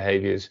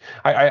behaviors.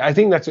 I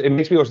think it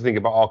makes me also think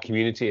about our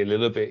community a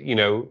little bit. You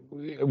know,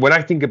 when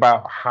I think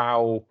about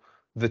how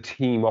the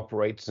team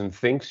operates and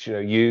thinks, you know,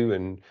 you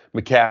and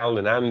Mikkel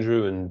and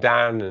Andrew and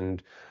Dan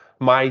and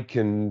Mike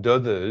and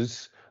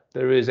others,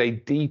 there is a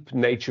deep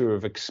nature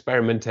of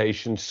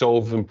experimentation,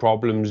 solving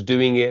problems,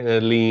 doing it in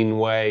a lean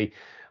way.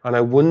 And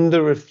I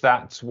wonder if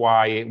that's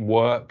why it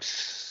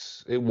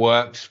works. It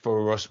works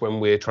for us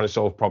when we're trying to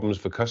solve problems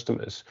for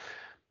customers.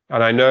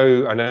 And I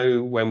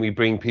know when we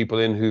bring people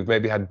in who've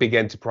maybe had big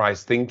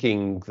enterprise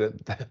thinking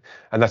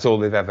and that's all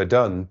they've ever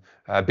done,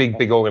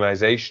 big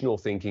organizational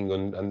thinking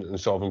and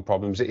solving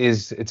problems,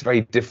 it's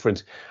very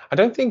different. I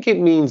don't think it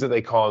means that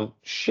they can't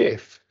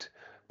shift,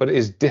 but it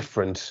is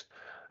different.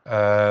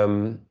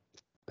 There's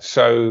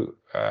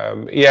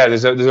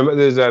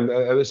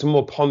some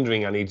more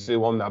pondering I need to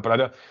do on that,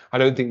 but I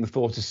don't think the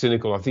thought is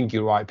cynical. I think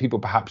you're right. People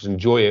perhaps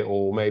enjoy it,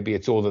 or maybe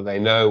it's all that they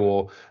know,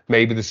 or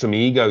maybe there's some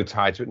ego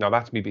tied to it. Now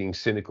that's me being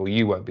cynical.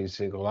 You weren't being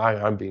cynical.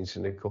 I'm being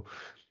cynical.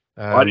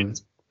 Thank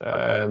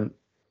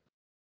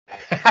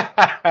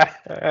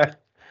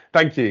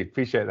you.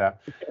 Appreciate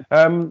that.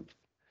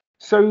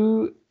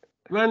 So,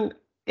 man,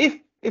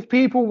 if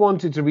people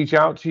wanted to reach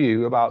out to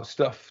you about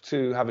stuff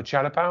to have a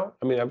chat about,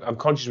 I mean, I'm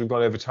conscious we've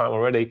gone over time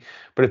already,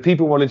 but if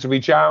people wanted to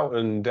reach out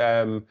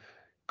and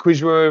quiz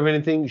you over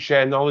anything,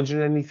 share knowledge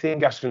on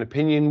anything, ask an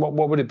opinion,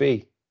 what would it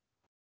be?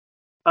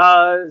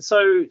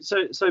 So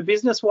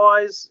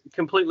business-wise,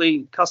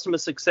 completely customer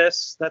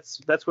success.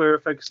 That's where we're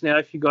focused now.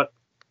 If you've got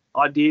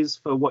ideas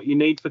for what you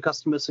need for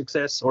customer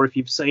success, or if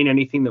you've seen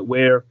anything that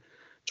we're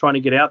trying to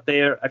get out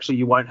there, actually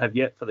you won't have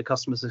yet for the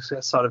customer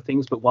success side of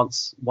things, but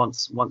once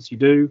you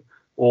do,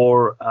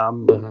 or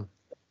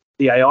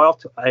the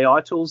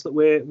AI tools that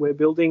we're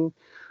building.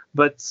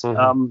 But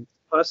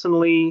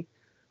personally,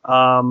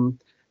 and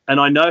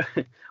I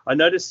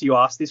noticed you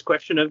asked this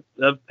question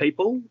of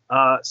people,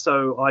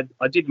 so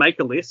I did make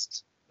a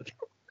list.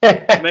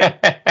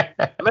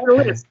 I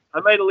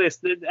made a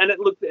list, and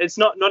it's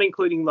not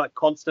including like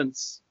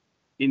constants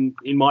in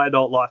my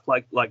adult life,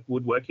 like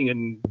woodworking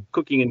and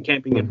cooking and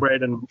camping and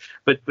bread,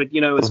 but you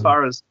know, as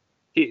far as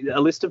a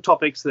list of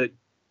topics that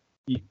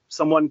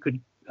someone could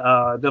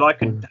that I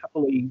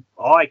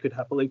could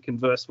happily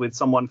converse with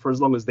someone for as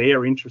long as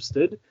they're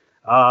interested.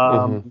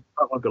 I've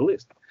got a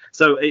list.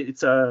 So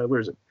it's where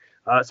is it?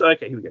 So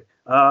okay, here we go.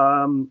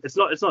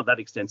 It's not that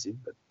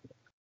extensive, but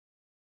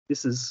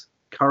this is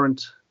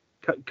current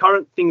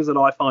things that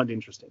I find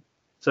interesting.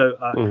 So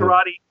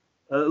karate,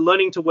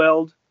 learning to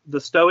weld, the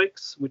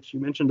Stoics, which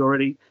you mentioned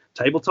already,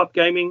 tabletop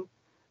gaming,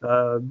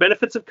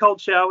 benefits of cold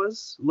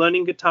showers,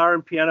 learning guitar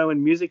and piano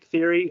and music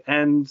theory,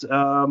 and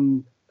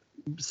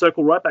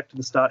circle right back to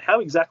the start,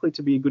 how exactly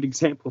to be a good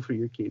example for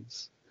your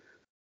kids.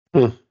 I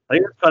think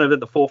that's kind of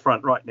at the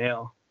forefront right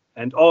now.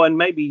 And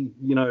maybe,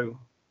 you know,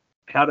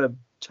 how to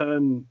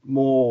turn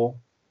more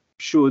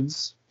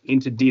shoulds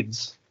into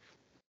dids.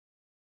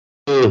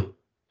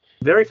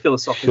 Very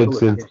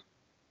philosophical.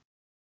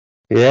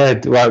 Yeah,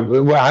 well,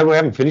 we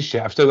haven't finished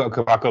yet. I've still got to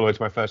come back all the way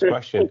to my first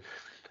question.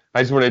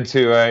 I just wanted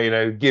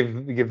to,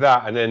 give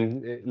that and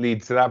then it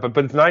leads to that. But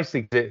it's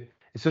nicely, it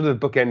sort of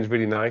bookends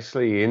really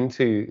nicely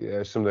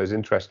into some of those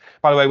interests.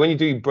 By the way, when you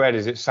do bread,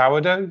 is it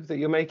sourdough that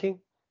you're making?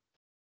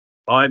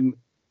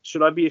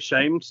 Should I be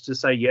ashamed to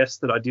say yes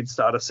that I did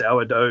start a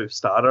sourdough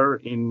starter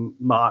in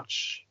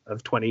March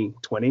of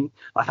 2020?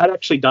 I had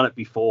actually done it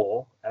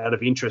before out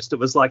of interest. It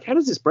was like, how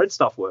does this bread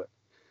stuff work?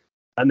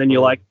 And then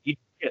you're like, you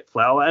get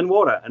flour and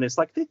water. And it's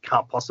like, that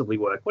can't possibly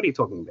work. What are you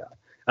talking about?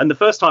 And the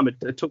first time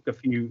it took a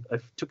few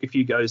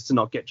goes to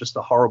not get just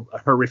a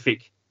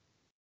horrific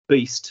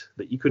beast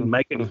that you couldn't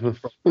make anything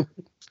from.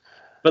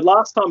 But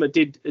last time it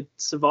did, it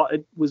survived.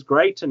 It was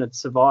great, and it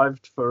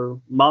survived for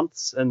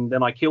months, and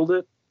then I killed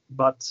it.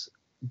 But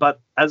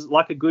as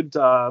like a good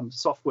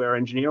software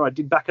engineer, I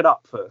did back it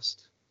up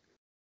first,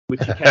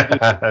 which you can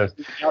do.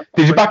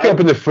 Did you back it up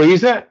in the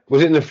freezer?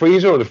 Was it in the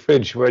freezer or the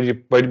fridge? Where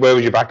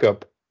would you back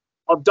up?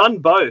 I've done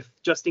both,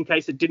 just in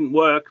case it didn't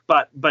work.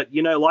 But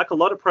like a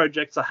lot of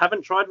projects, I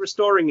haven't tried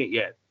restoring it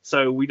yet,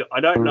 so I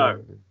don't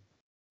know.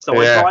 So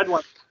I tried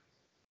one.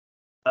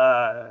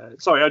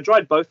 I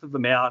dried both of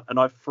them out, and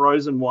I've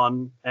frozen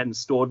one and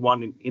stored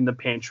one in the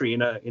pantry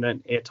in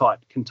an airtight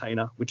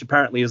container, which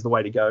apparently is the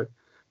way to go.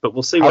 But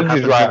we'll see what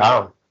happens.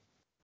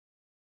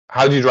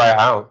 How do you dry it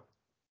out?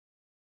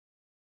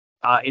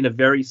 In a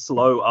very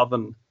slow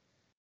oven.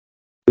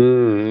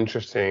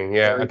 Interesting.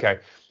 Yeah. Okay.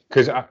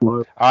 Because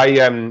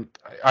I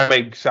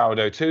make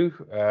sourdough too,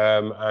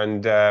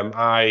 and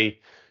I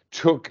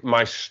took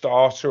my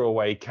starter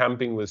away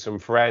camping with some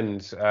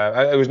friends.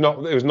 It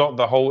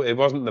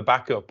wasn't the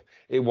backup.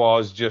 It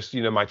was just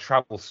my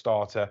travel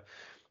starter.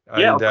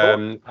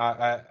 And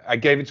I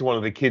gave it to one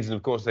of the kids, and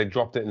of course they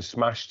dropped it and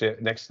smashed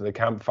it next to the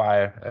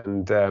campfire,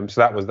 and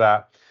so that was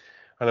that.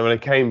 And then when I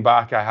came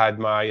back, I had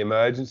my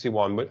emergency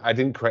one, but I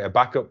didn't create a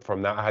backup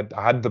from that.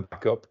 I had the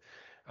backup.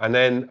 And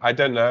then I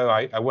don't know,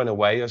 I went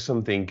away or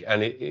something,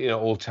 and it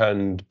all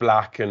turned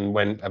black and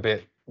went a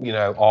bit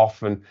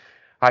off, and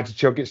I had to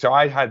chuck it. So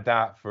I had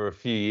that for a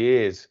few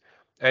years.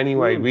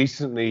 Anyway,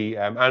 recently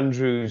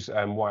Andrew's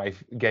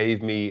wife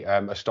gave me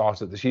a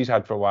starter that she's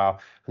had for a while,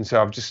 and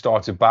so I've just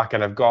started back,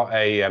 and I've got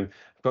the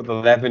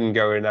leaven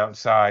going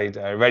outside,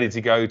 ready to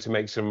go to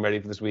make some ready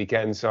for this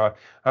weekend. So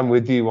I'm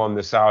with you on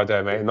the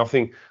sourdough, mate.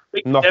 Nothing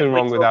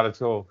wrong with that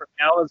at all. For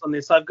hours on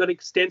this, I've got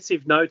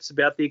extensive notes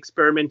about the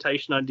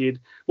experimentation I did.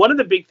 One of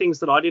the big things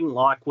that I didn't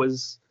like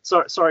was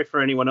sorry for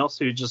anyone else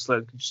who just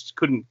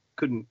couldn't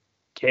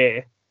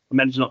care. I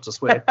managed not to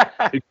swear.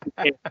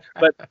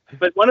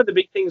 But one of the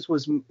big things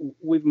was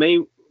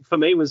for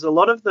me was a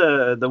lot of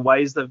the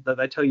ways that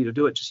they tell you to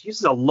do it just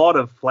uses a lot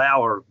of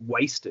flour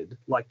wasted.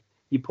 Like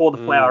you pour the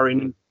flour in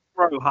and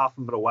throw half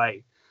of it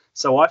away.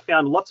 So I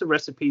found lots of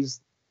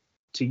recipes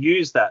to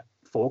use that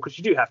for, because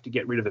you do have to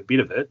get rid of a bit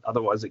of it,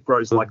 otherwise it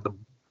grows like the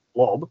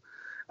blob.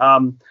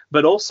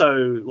 But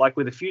also, like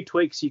with a few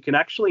tweaks, you can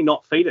actually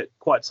not feed it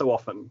quite so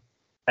often,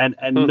 and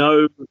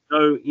no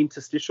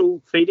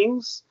interstitial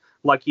feedings.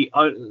 So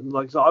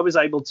I was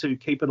able to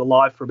keep it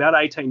alive for about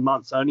 18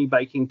 months, only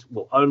baking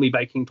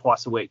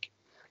twice a week,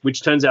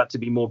 which turns out to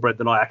be more bread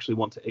than I actually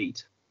want to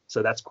eat.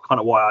 So that's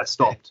kind of why I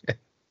stopped.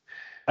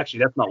 Actually,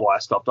 that's not why I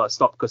stopped. I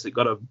stopped because it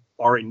got an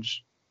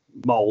orange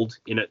mold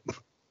in it,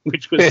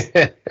 which was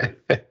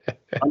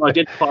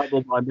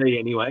unidentifiable by me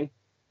anyway.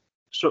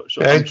 Sure,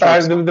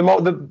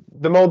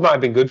 the mold might have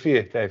been good for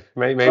you, Dave.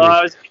 Maybe.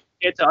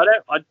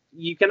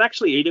 You can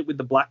actually eat it with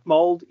the black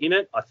mold in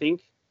it, I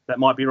think. That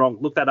might be wrong.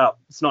 Look that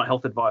up. It's not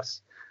health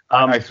advice.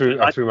 I threw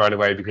mine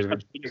away because of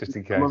it, just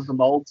in case. Some of the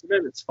molds in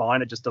it, it's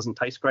fine. It just doesn't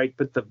taste great.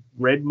 But the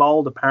red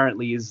mold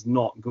apparently is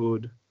not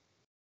good.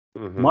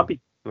 Might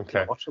be.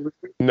 Okay.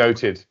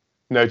 Noted.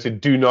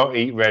 Do not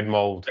eat red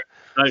mold.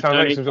 No, sounds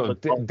like some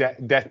sort of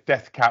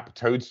death cap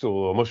toadstool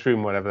or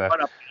mushroom, whatever.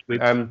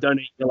 Don't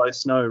eat yellow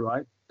snow,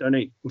 right? Don't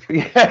eat.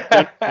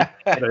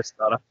 Yellow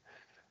starter.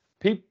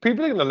 People are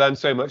going to learn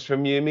so much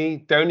from you and me.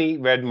 Don't eat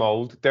red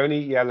mold. Don't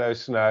eat yellow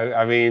snow.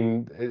 I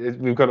mean,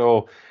 we've got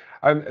all.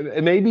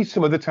 Maybe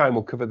some other time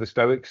we'll cover the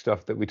Stoic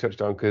stuff that we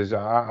touched on, because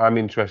I'm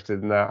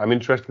interested in that. I'm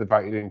interested in the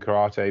fact you're doing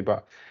karate,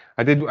 but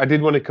I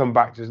did want to come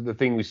back to the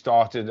thing we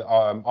started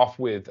off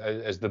with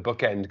as the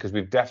bookend, because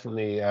we've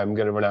definitely going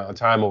to run out of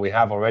time, or we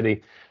have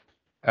already.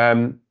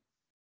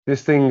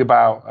 This thing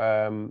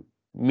about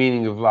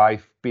meaning of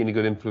life, being a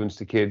good influence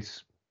to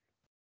kids.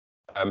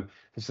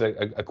 It's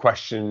a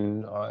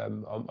question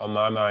on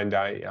my mind.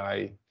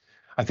 I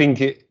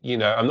think I'm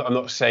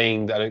not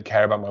saying that I don't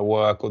care about my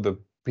work or the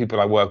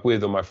people I work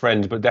with or my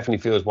friends, but it definitely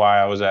feels why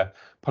I was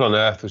put on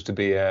earth was to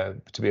be a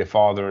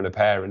father and a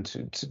parent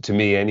to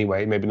me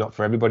anyway. Maybe not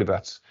for everybody,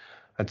 but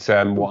that's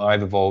what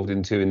I've evolved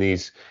into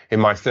in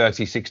my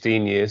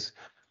 16 years.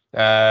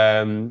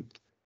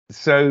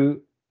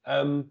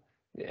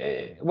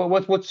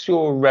 What's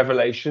your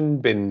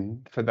revelation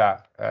been for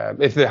that?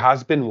 If there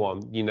has been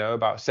one,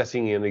 about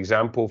setting an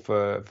example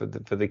for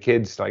the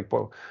kids, like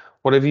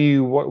what have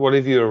you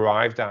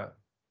arrived at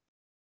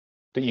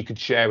that you could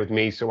share with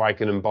me so I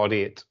can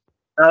embody it?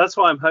 That's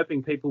why I'm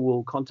hoping people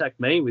will contact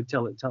me with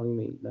telling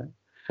me.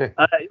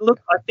 Look,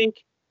 I think,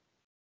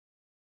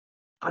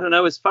 I don't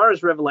know, as far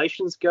as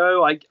revelations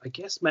go, I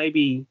guess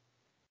maybe.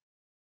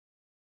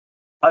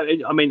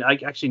 I mean,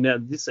 actually, no.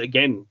 This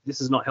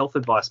is not health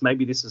advice.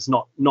 Maybe this is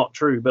not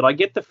true, but I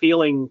get the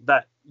feeling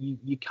that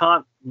you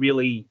can't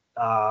really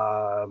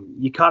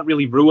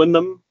ruin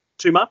them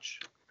too much.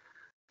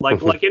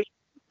 Like anything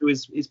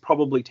is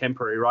probably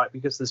temporary, right?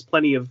 Because there's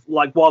plenty of,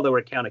 like, while there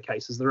were counter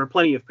cases, there are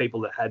plenty of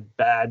people that had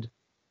bad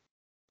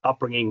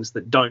upbringings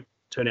that don't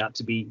turn out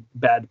to be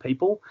bad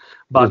people.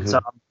 But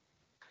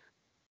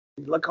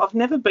like, I've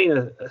never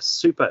been a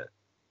super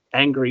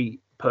angry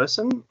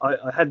person. I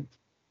had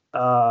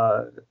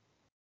I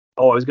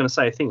was going to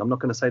say a thing. I'm not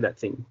going to say that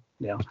thing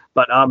now.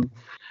 But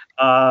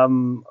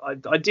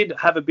I did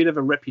have a bit of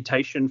a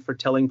reputation for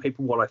telling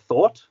people what I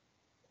thought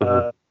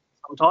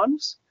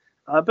sometimes.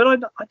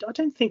 But I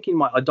don't think in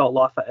my adult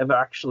life I ever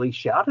actually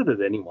shouted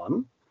at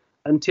anyone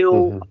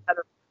until I had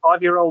a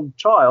 5-year-old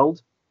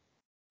child.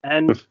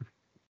 And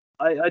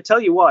I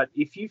tell you what,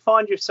 if you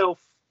find yourself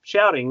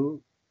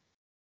shouting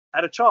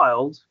at a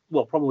child,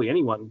 well, probably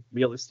anyone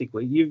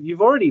realistically,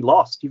 you've already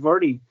lost.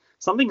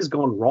 Something's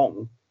gone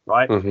wrong,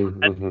 right?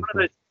 And one of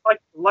the,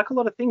 like a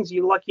lot of things,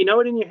 you know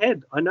it in your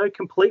head. I know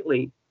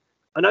completely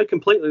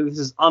this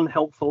is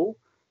unhelpful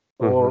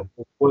or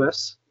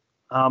worse.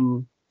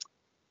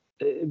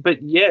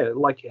 But yeah,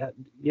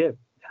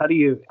 how do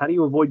you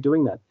avoid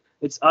doing that?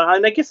 It's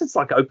and I guess it's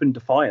like open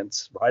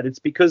defiance, right? It's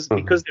because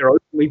they're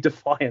openly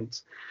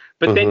defiant.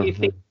 But then you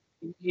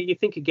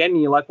think again,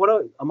 and you're like,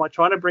 am I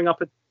trying to bring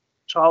up a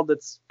child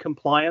that's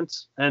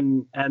compliant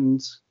and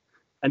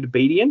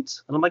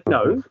obedient? And I'm like,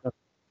 no.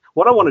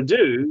 What I want to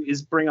do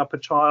is bring up a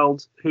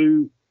child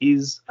who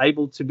is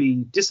able to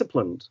be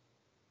disciplined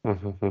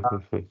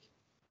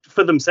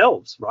for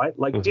themselves, right?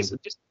 Like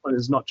discipline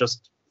is not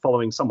just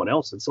following someone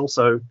else. It's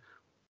also,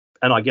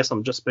 and I guess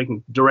I'm just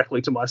speaking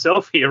directly to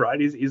myself here, right?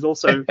 Is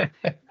also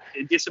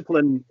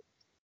discipline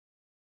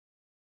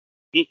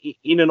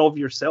in and of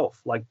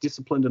yourself, like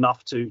disciplined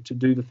enough to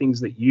do the things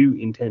that you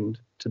intend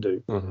to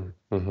do.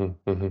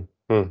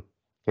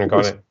 I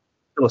got it.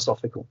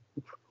 Philosophical.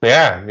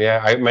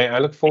 Yeah. I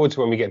look forward to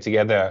when we get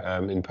together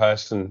in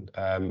person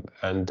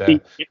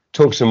and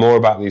talk some more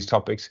about these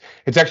topics.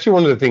 It's actually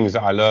one of the things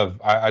that I love.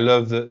 I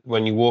love that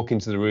when you walk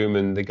into the room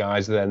and the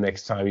guys are there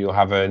next time, you'll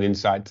have an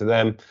insight to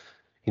them,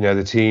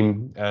 the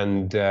team,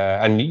 and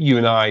you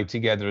and I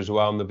together as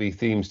well, and there'll be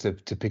themes to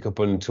pick up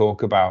and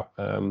talk about.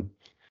 And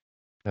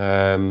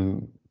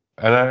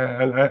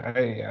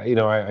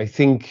I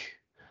think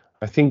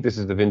this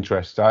is of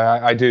interest.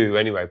 I do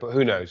anyway, but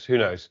who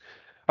knows?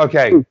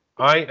 Okay,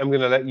 I am going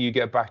to let you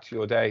get back to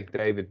your day,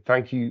 David.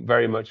 Thank you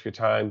very much for your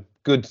time.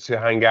 Good to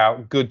hang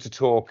out. Good to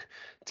talk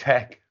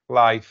tech,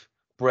 life,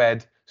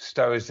 bread,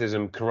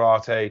 stoicism,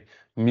 karate,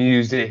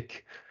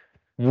 music,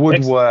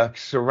 woodwork,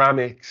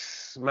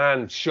 ceramics,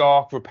 man,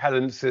 shark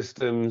repellent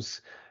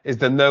systems. Is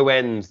there no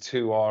end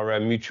to our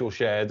mutual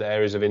shared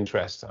areas of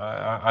interest?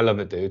 I love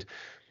it, dude.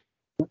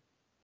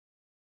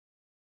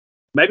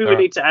 Maybe we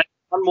need to add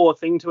one more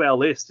thing to our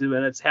list, and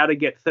it's how to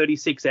get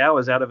 36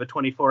 hours out of a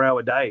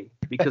 24-hour day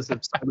because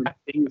of so many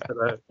things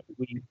that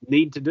we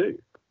need to do.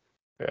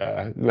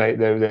 Yeah, mate,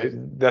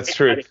 that's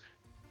true.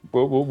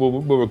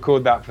 We'll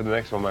record that for the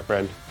next one, my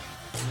friend.